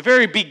 The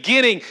very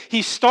beginning,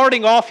 he's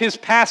starting off his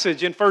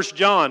passage in 1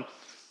 John.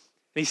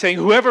 And he's saying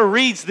whoever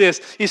reads this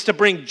is to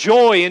bring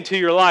joy into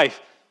your life.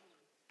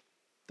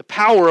 The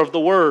power of the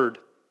Word.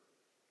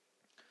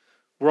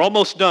 We're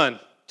almost done.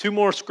 2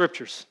 more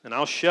scriptures, and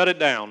I'll shut it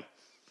down.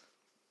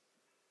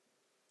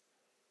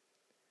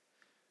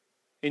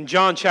 In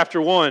John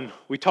chapter 1,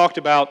 we talked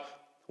about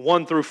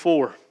 1 through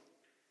 4.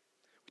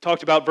 We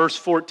talked about verse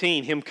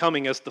 14, Him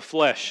coming as the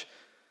flesh.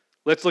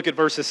 Let's look at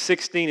verses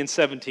 16 and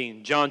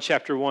 17. John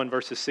chapter 1,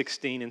 verses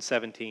 16 and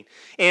 17.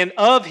 And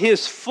of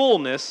His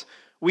fullness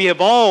we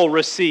have all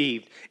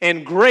received,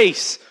 and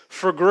grace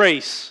for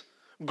grace.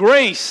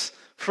 Grace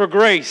for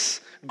grace.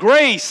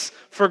 Grace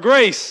for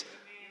grace.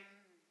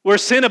 Where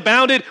sin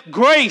abounded,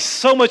 grace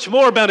so much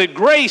more abounded.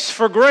 Grace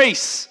for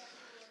grace.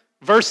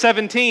 Verse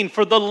 17,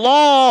 for the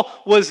law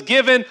was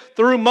given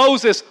through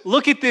Moses.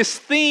 Look at this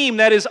theme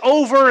that is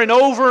over and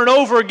over and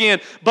over again.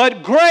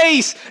 But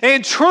grace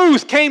and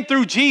truth came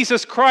through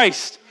Jesus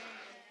Christ.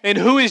 And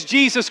who is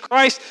Jesus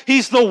Christ?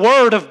 He's the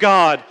Word of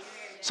God.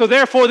 So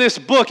therefore this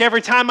book,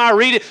 every time I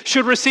read it,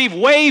 should receive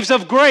waves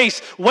of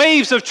grace,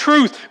 waves of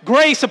truth,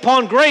 grace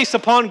upon grace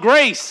upon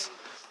grace.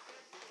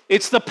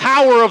 It's the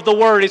power of the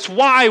Word. It's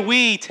why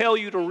we tell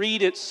you to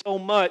read it so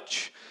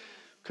much,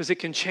 because it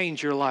can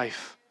change your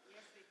life.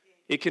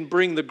 It can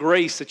bring the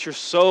grace that you're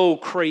so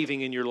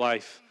craving in your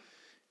life.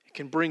 It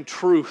can bring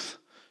truth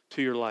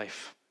to your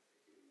life.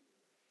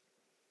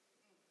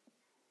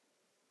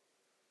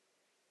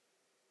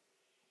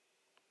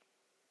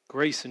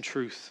 Grace and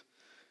truth.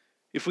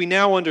 If we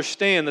now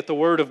understand that the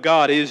Word of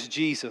God is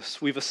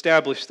Jesus, we've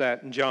established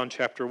that in John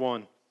chapter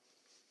 1.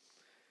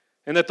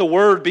 And that the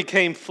Word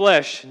became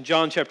flesh in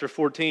John chapter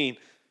 14.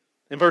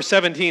 And verse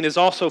 17 is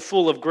also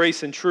full of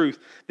grace and truth.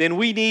 Then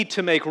we need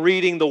to make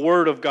reading the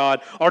Word of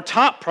God our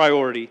top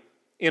priority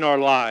in our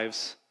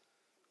lives.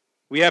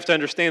 We have to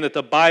understand that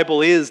the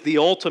Bible is the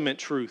ultimate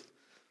truth.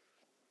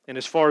 And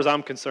as far as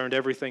I'm concerned,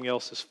 everything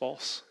else is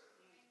false.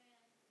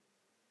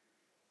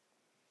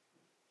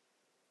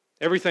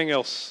 Everything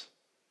else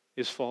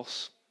is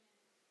false.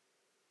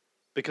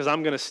 Because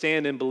I'm going to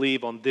stand and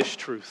believe on this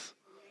truth.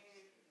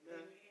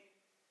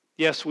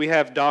 Yes, we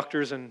have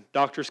doctors, and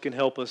doctors can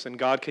help us, and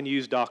God can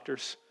use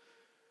doctors.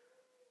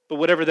 But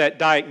whatever that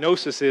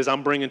diagnosis is,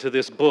 I'm bringing to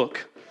this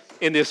book.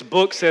 And this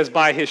book says,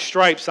 by His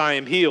stripes I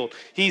am healed.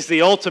 He's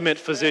the ultimate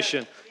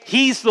physician.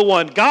 He's the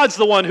one, God's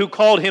the one who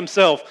called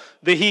Himself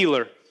the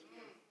healer.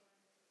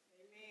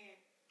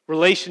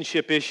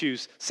 Relationship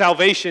issues,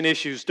 salvation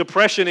issues,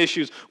 depression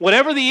issues,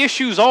 whatever the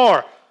issues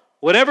are,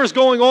 whatever's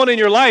going on in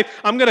your life,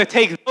 I'm going to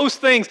take those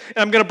things and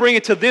I'm going to bring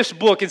it to this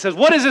book. It says,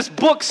 what does this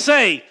book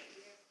say?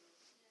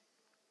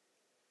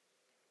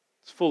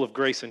 Full of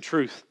grace and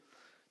truth.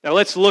 Now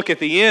let's look at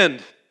the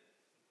end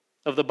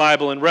of the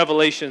Bible in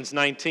Revelations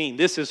 19.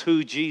 This is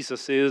who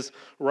Jesus is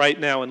right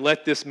now, and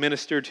let this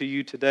minister to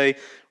you today.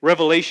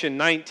 Revelation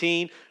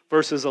 19,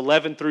 verses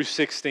 11 through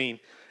 16.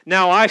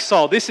 Now I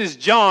saw, this is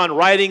John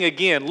writing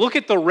again. Look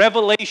at the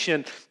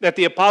revelation that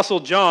the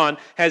Apostle John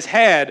has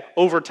had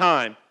over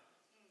time.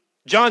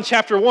 John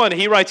chapter 1,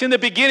 he writes, in the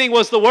beginning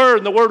was the Word,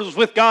 and the Word was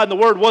with God, and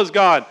the Word was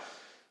God.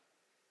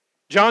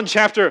 1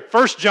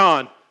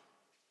 John,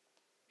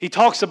 he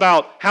talks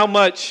about how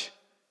much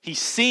he's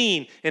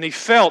seen and he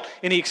felt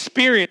and he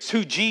experienced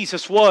who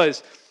Jesus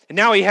was. And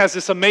now he has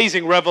this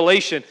amazing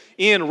revelation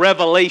in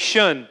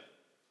Revelation.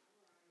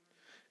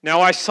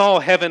 Now I saw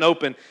heaven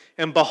open,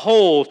 and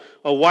behold,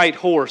 a white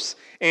horse.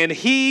 And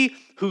he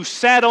who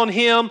sat on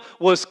him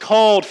was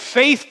called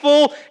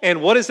Faithful.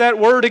 And what is that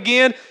word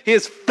again? He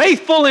is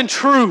faithful and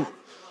true.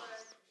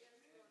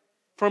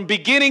 From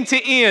beginning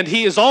to end,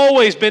 He has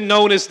always been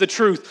known as the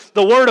truth.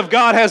 The Word of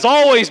God has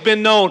always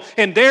been known.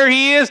 And there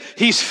He is.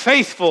 He's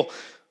faithful.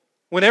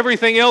 When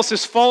everything else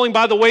is falling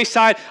by the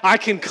wayside, I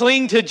can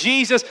cling to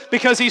Jesus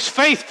because He's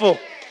faithful.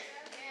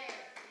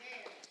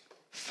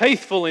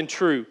 Faithful and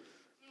true.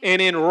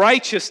 And in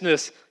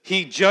righteousness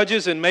He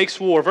judges and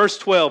makes war. Verse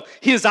 12,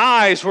 His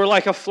eyes were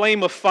like a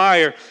flame of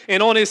fire,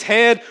 and on His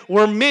head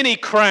were many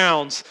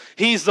crowns.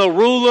 He's the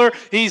ruler,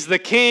 He's the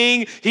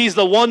king, He's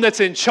the one that's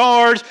in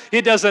charge.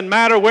 It doesn't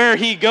matter where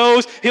He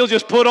goes, He'll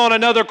just put on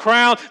another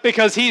crown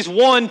because He's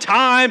won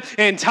time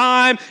and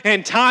time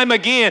and time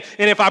again.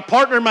 And if I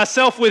partner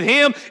myself with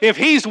Him, if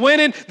He's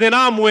winning, then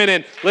I'm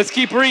winning. Let's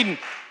keep reading.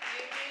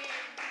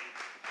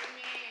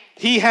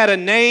 He had a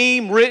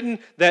name written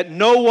that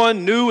no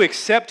one knew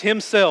except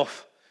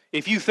Himself.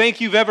 If you think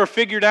you've ever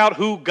figured out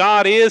who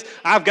God is,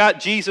 I've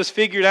got Jesus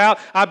figured out.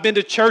 I've been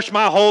to church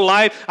my whole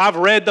life. I've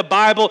read the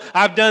Bible.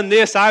 I've done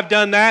this. I've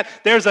done that.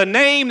 There's a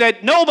name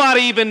that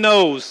nobody even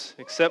knows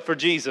except for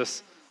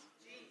Jesus.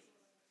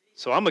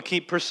 So I'm going to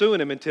keep pursuing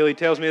Him until He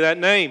tells me that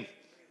name.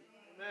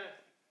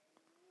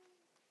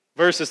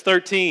 Verses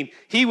 13,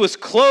 He was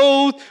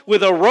clothed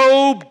with a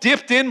robe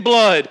dipped in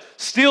blood,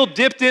 still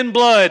dipped in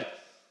blood.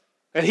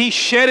 And He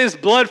shed His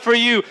blood for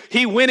you.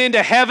 He went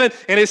into heaven,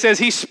 and it says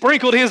He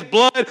sprinkled His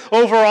blood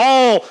over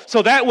all.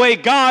 So that way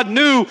God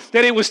knew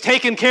that it was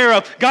taken care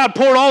of. God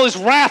poured all His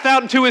wrath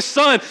out into His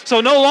Son. So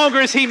no longer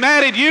is He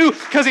mad at you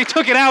because He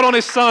took it out on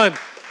His Son.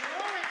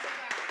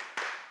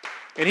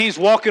 And he's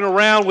walking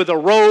around with a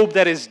robe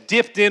that is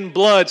dipped in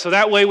blood. So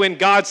that way when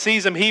God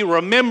sees him, he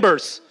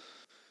remembers.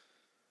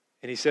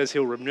 And he says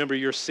he'll remember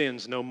your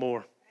sins no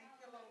more.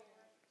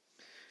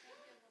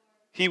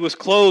 He was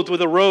clothed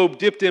with a robe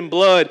dipped in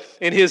blood,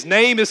 and his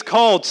name is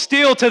called,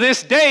 still to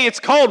this day,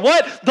 it's called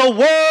what? The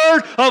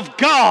Word of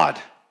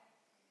God.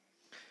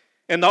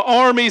 And the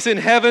armies in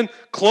heaven,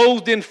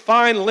 clothed in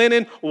fine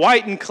linen,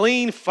 white and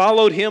clean,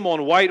 followed him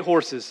on white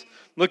horses.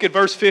 Look at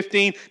verse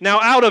 15. Now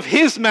out of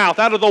his mouth,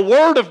 out of the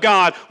Word of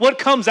God, what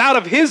comes out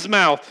of his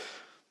mouth?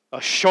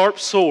 A sharp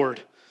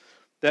sword,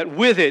 that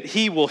with it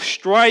he will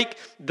strike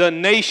the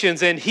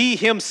nations, and he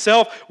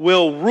himself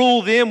will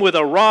rule them with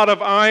a rod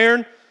of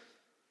iron.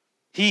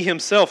 He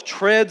himself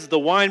treads the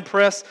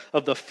winepress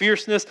of the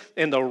fierceness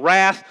and the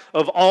wrath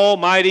of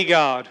Almighty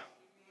God.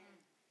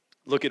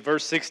 Look at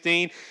verse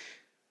 16.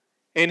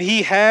 And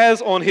he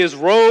has on his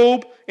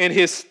robe and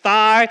his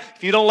thigh,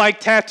 if you don't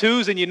like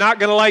tattoos and you're not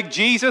going to like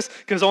Jesus,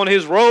 because on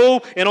his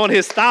robe and on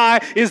his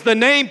thigh is the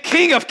name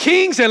King of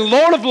Kings and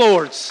Lord of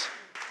Lords.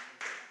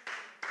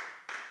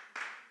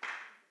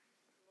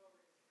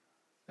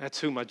 That's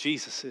who my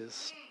Jesus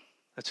is.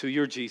 That's who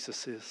your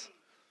Jesus is.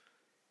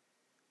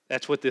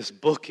 That's what this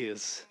book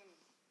is.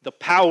 The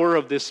power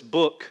of this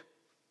book.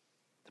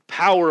 The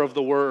power of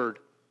the Word.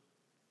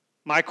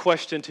 My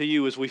question to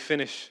you as we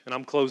finish, and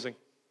I'm closing,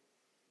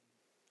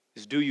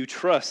 is do you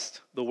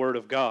trust the Word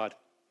of God?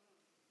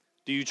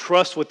 Do you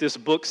trust what this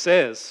book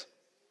says?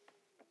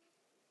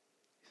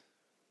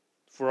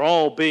 If we're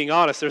all being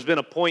honest, there's been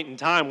a point in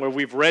time where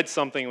we've read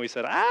something and we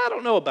said, I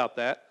don't know about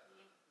that.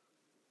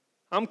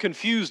 I'm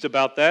confused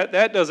about that.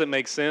 That doesn't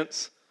make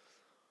sense.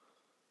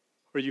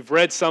 Or you've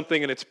read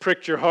something and it's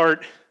pricked your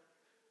heart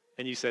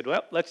and you said,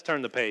 well, let's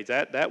turn the page.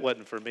 That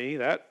wasn't for me.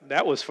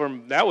 That was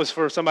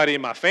for somebody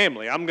in my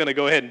family. I'm going to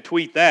go ahead and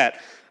tweet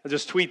that. I'll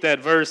just tweet that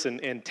verse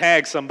and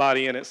tag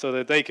somebody in it so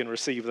that they can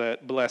receive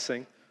that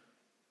blessing.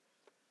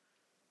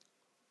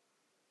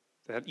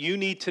 That you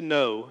need to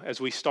know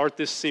as we start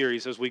this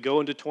series, as we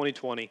go into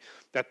 2020,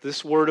 that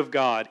this Word of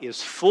God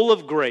is full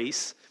of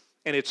grace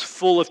and it's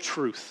full of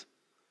truth.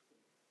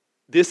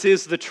 This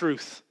is the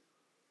truth.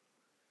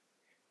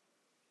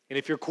 And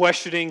if you're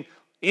questioning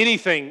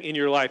anything in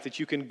your life, that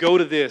you can go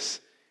to this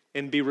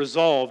and be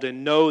resolved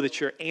and know that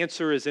your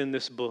answer is in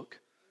this book.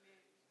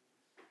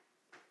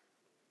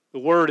 The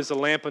Word is a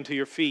lamp unto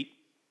your feet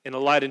and a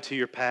light unto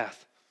your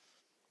path.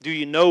 Do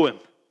you know Him?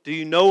 Do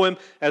you know Him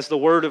as the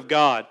Word of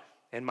God?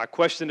 And my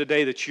question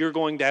today that you're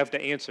going to have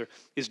to answer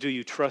is, do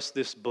you trust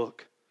this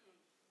book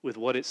with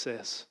what it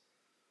says?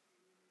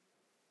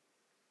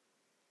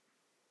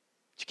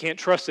 But you can't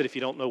trust it if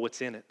you don't know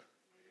what's in it.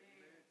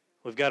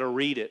 We've got to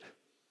read it.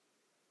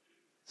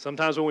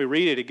 Sometimes when we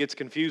read it, it gets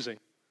confusing.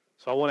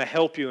 So I want to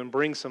help you and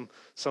bring some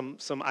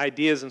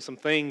ideas and some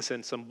things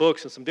and some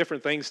books and some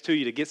different things to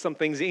you to get some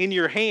things in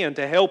your hand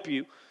to help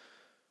you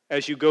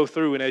as you go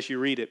through and as you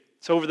read it.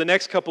 So over the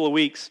next couple of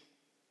weeks,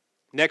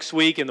 next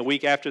week and the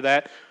week after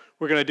that,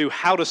 we're going to do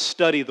how to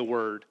study the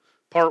Word,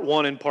 part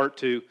 1 and part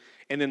 2.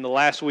 And then the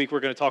last week, we're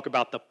going to talk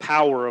about the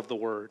power of the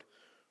Word.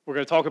 We're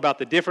going to talk about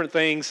the different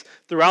things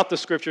throughout the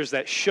Scriptures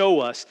that show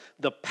us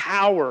the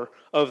power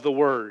of the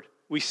Word.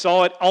 We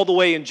saw it all the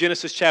way in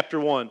Genesis chapter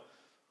 1,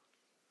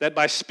 that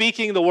by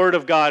speaking the Word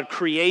of God,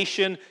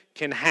 creation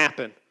can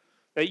happen.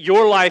 That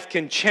your life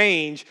can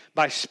change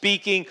by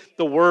speaking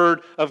the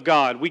Word of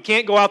God. We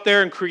can't go out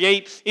there and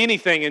create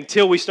anything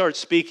until we start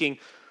speaking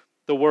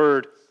the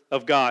Word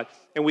of God.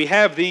 And we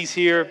have these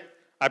here.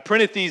 I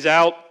printed these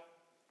out.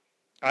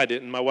 I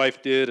didn't. My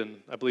wife did,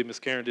 and I believe Miss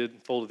Karen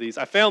did, folded these.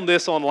 I found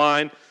this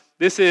online.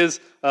 This is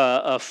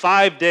a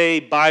 5-day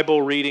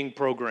Bible reading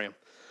program.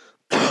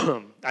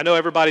 I know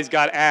everybody's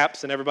got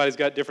apps and everybody's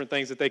got different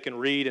things that they can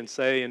read and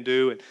say and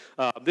do.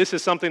 And this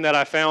is something that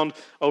I found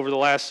over the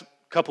last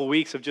couple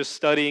weeks of just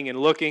studying and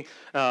looking.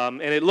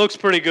 And it looks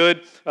pretty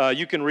good.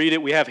 You can read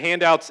it. We have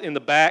handouts in the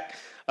back.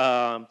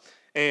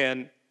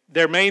 And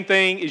their main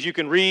thing is you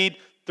can read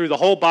through the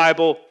whole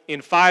Bible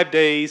in 5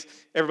 days.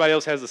 Everybody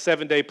else has a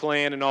 7-day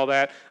plan and all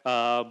that.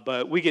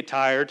 But we get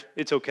tired.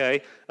 It's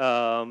okay.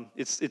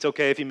 It's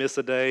okay if you miss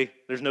a day.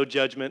 There's no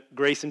judgment.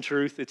 Grace and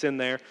truth, it's in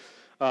there.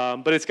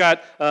 But it's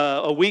got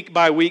a week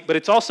by week, but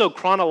it's also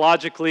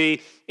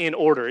chronologically in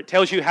order. It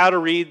tells you how to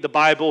read the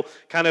Bible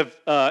kind of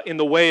in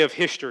the way of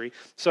history.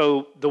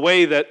 So the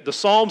way that the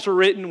Psalms were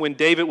written when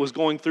David was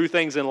going through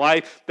things in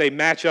life, they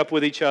match up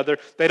with each other.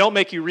 They don't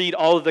make you read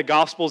all of the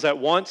Gospels at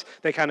once.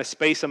 They kind of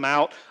space them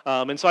out.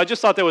 And so I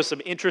just thought there was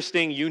some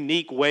interesting,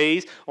 unique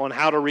ways on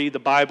how to read the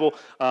Bible.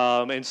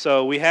 And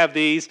so we have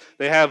these.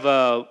 They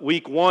have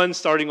week 1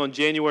 starting on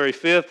January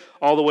 5th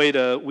all the way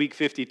to week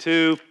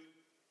 52.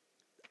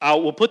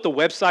 We'll put the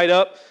website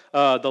up,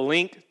 the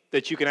link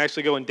that you can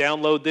actually go and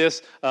download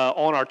this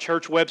on our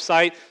church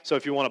website. So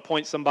if you want to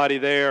point somebody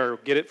there or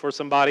get it for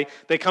somebody.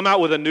 They come out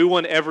with a new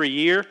one every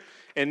year,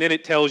 and then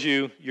it tells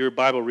you your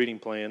Bible reading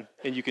plan.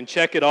 And you can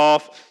check it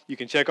off. You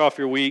can check off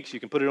your weeks. You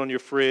can put it on your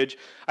fridge.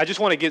 I just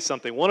want to get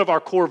something. One of our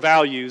core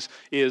values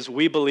is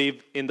we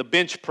believe in the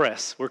bench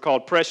press. We're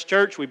called Press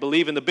Church. We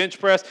believe in the bench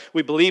press.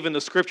 We believe in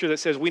the Scripture that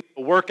says we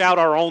work out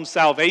our own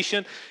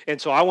salvation.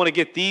 And so I want to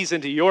get these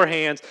into your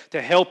hands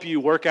to help you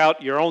work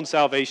out your own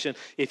salvation.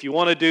 If you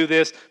want to do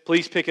this,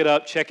 please pick it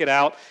up, check it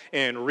out,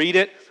 and read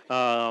it.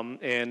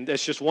 And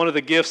that's just one of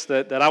the gifts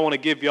that I want to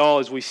give y'all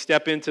as we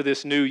step into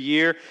this new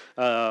year.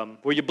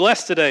 Were you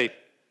blessed today?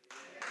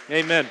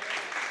 Amen.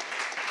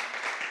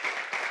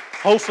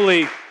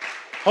 Hopefully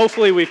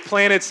we've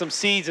planted some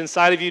seeds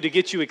inside of you to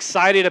get you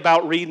excited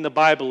about reading the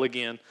Bible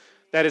again.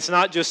 That it's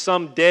not just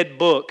some dead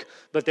book,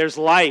 but there's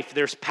life,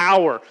 there's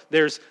power,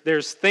 there's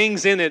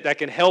things in it that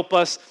can help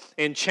us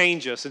and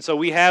change us. And so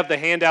we have the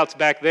handouts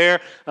back there.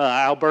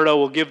 Alberto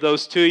will give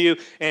those to you.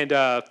 And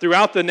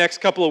throughout the next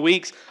couple of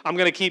weeks, I'm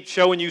going to keep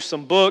showing you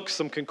some books,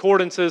 some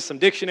concordances, some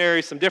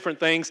dictionaries, some different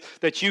things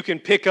that you can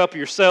pick up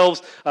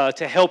yourselves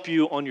to help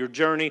you on your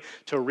journey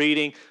to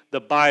reading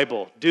the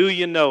Bible. Do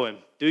you know Him?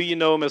 Do you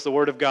know Him as the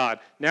Word of God?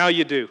 Now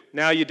you do.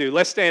 Now you do.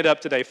 Let's stand up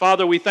today.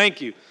 Father, we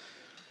thank you.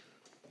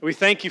 We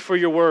thank you for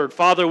your word.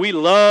 Father, we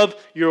love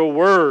your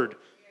word.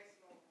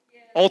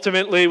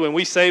 Ultimately, when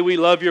we say we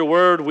love your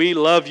word, we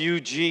love you,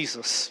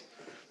 Jesus,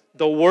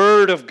 the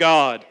Word of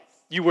God.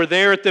 You were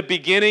there at the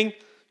beginning.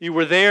 You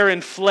were there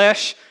in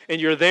flesh, and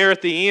you're there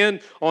at the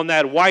end on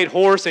that white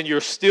horse, and you're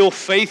still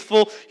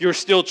faithful. You're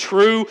still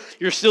true.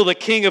 You're still the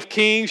King of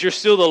Kings. You're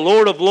still the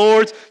Lord of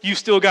Lords. You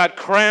still got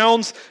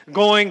crowns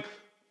going.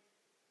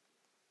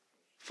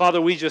 Father,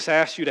 we just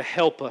ask you to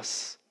help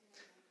us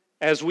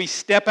as we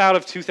step out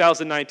of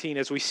 2019,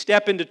 as we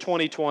step into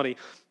 2020,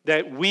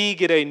 that we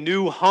get a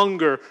new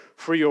hunger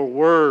for your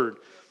word.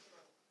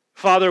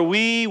 Father,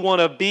 we want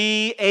to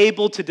be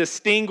able to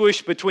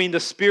distinguish between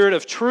the spirit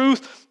of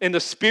truth and the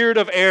spirit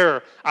of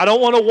error. I don't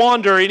want to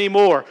wander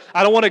anymore.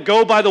 I don't want to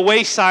go by the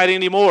wayside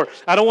anymore.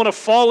 I don't want to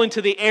fall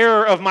into the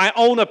error of my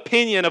own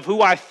opinion of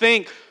who I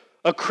think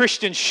a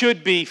Christian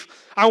should be.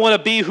 I want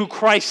to be who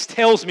Christ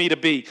tells me to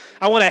be.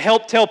 I want to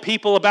help tell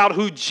people about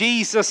who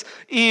Jesus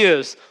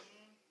is.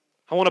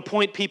 I want to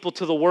point people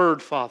to the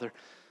Word, Father.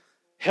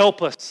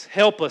 Help us,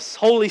 help us.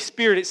 Holy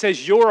Spirit, it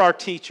says you're our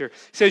teacher. It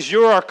says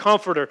you're our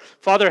comforter.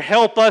 Father,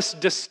 help us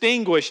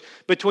distinguish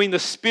between the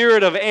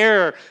spirit of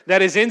error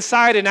that is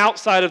inside and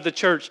outside of the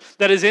church,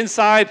 that is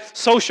inside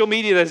social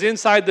media, that is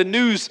inside the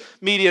news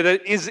media,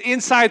 that is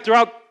inside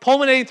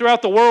pulminating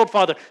throughout the world,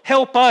 Father.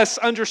 Help us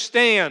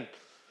understand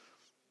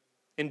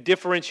and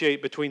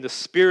differentiate between the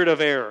spirit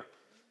of error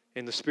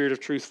and the spirit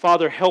of truth.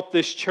 Father, help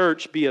this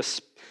church be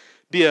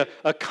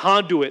a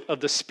conduit of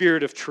the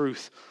spirit of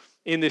truth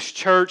in this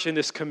church, in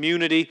this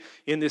community,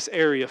 in this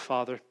area,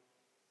 Father.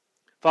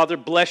 Father,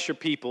 bless your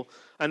people.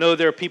 I know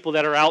there are people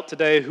that are out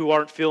today who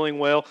aren't feeling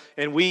well,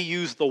 and we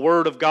use the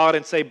Word of God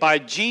and say, by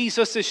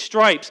Jesus'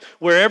 stripes,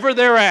 wherever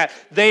they're at,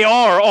 they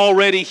are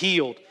already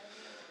healed.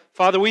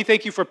 Father, we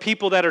thank you for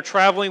people that are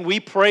traveling.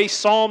 We pray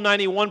Psalm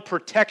 91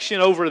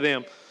 protection over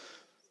them.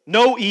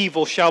 No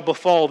evil shall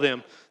befall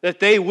them, that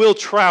they will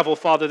travel,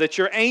 Father, that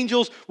your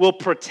angels will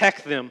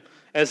protect them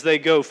as they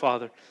go,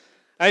 Father.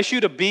 I ask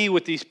you to be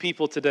with these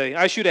people today.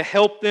 I ask you to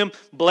help them,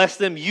 bless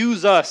them,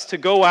 use us to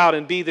go out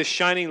and be this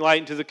shining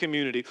light into the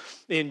community.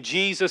 In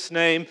Jesus'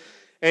 name,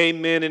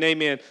 amen and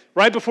amen.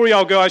 Right before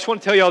y'all go, I just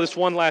want to tell y'all this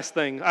one last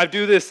thing. I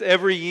do this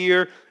every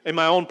year in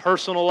my own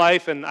personal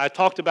life, and I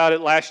talked about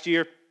it last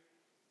year.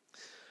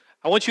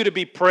 I want you to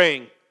be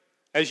praying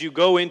as you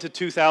go into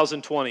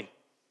 2020.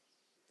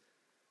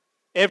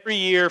 Every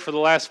year for the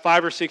last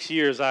 5 or 6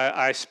 years,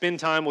 I spend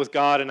time with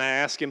God and I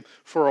ask Him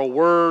for a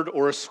word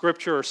or a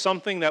scripture or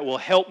something that will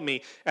help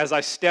me as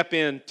I step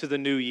into the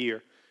new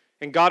year.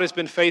 And God has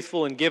been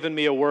faithful and given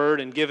me a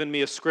word and given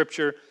me a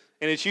scripture,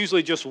 and it's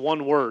usually just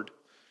one word.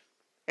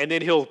 And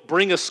then He'll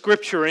bring a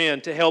scripture in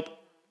to help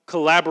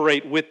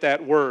collaborate with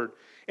that word.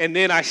 And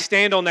then I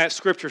stand on that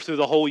scripture through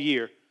the whole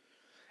year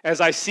as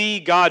I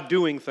see God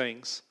doing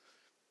things.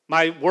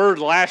 My word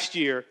last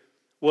year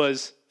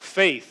was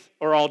faith,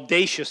 or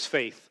audacious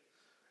faith.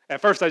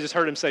 At first I just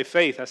heard him say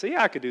faith. I said,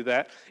 yeah, I could do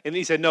that. And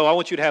he said, no, I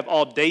want you to have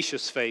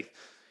audacious faith.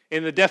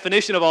 And the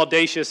definition of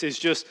audacious is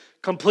just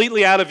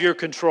completely out of your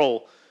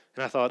control.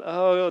 And I thought,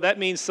 oh, that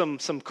means some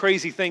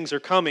crazy things are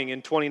coming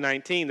in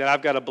 2019 that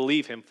I've got to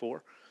believe Him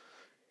for.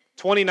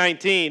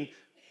 2019,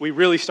 we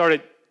really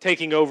started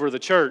taking over the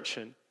church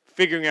and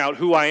figuring out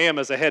who I am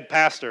as a head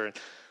pastor. And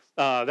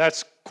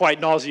that's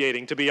quite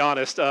nauseating, to be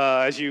honest,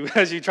 as you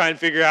try and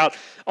figure out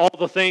all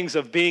the things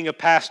of being a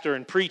pastor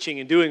and preaching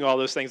and doing all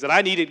those things, that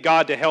I needed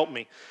God to help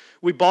me.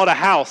 We bought a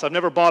house. I've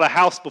never bought a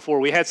house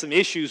before. We had some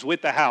issues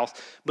with the house,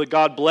 but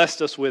God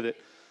blessed us with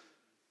it.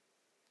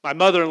 My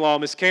mother-in-law,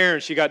 Miss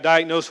Karen, she got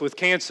diagnosed with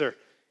cancer,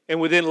 and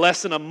within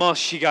less than a month,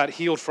 she got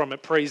healed from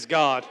it. Praise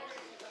God.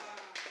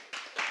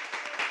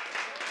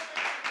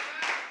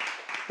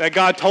 That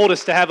God told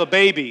us to have a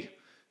baby.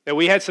 That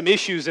we had some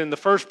issues in the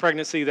first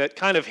pregnancy that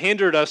kind of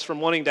hindered us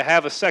from wanting to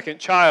have a second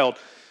child.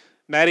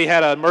 Maddie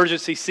had an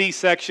emergency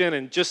C-section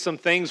and just some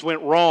things went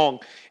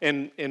wrong.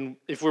 And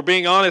if we're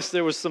being honest,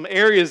 there was some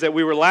areas that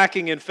we were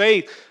lacking in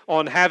faith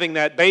on having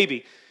that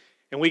baby.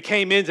 And we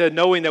came into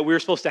knowing that we were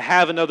supposed to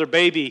have another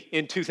baby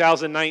in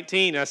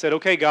 2019. And I said,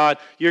 okay, God,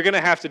 you're going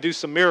to have to do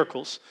some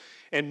miracles.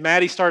 And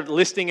Maddie started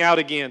listing out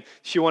again.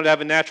 She wanted to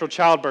have a natural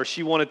childbirth.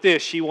 She wanted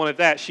this. She wanted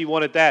that. She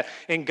wanted that.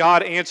 And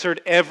God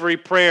answered every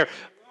prayer.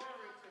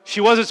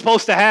 She wasn't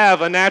supposed to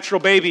have a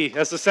natural baby.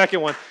 That's the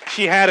second one.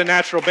 She had a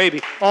natural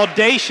baby.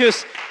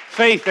 Audacious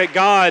faith that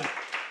God...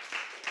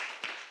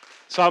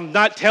 So I'm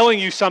not telling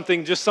you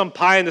something, just some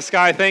pie in the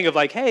sky thing of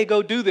like, hey,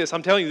 go do this.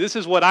 I'm telling you, this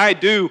is what I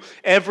do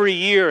every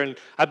year. And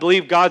I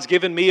believe God's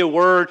given me a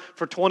word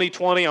for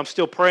 2020. I'm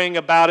still praying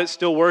about it,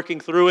 still working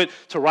through it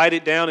to write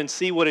it down and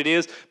see what it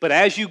is. But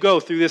as you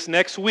go through this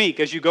next week,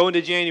 as you go into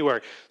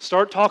January,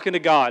 start talking to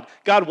God.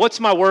 God,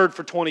 what's my word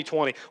for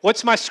 2020?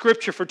 What's my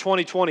scripture for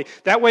 2020?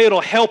 That way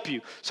it'll help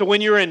you. So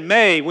when you're in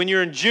May, when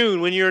you're in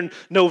June, when you're in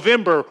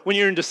November, when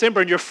you're in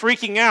December and you're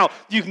freaking out,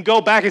 you can go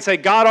back and say,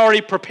 God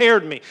already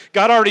prepared me.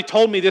 God already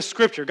told me this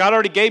scripture. God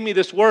already gave me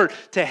this word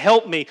to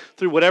help me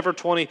through whatever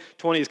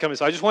 2020 is coming.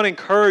 So I just want to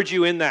encourage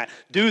you in that.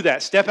 Do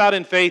that. Step out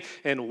in faith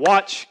and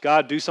watch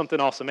God do something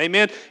awesome.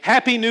 Amen.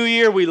 Happy New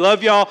Year. We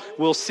love y'all.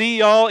 We'll see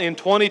y'all in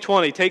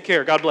 2020. Take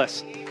care. God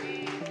bless.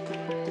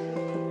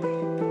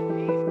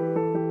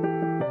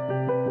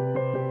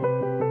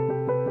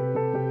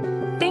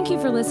 Thank you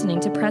for listening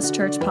to Press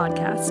Church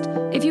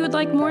Podcast. If you would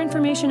like more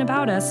information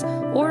about us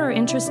or are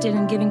interested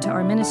in giving to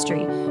our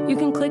ministry, you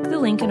can click the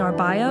link in our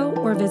bio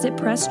or visit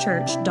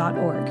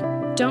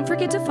presschurch.org. Don't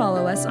forget to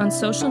follow us on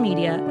social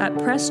media at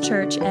Press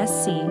Church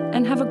SC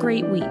and have a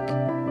great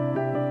week.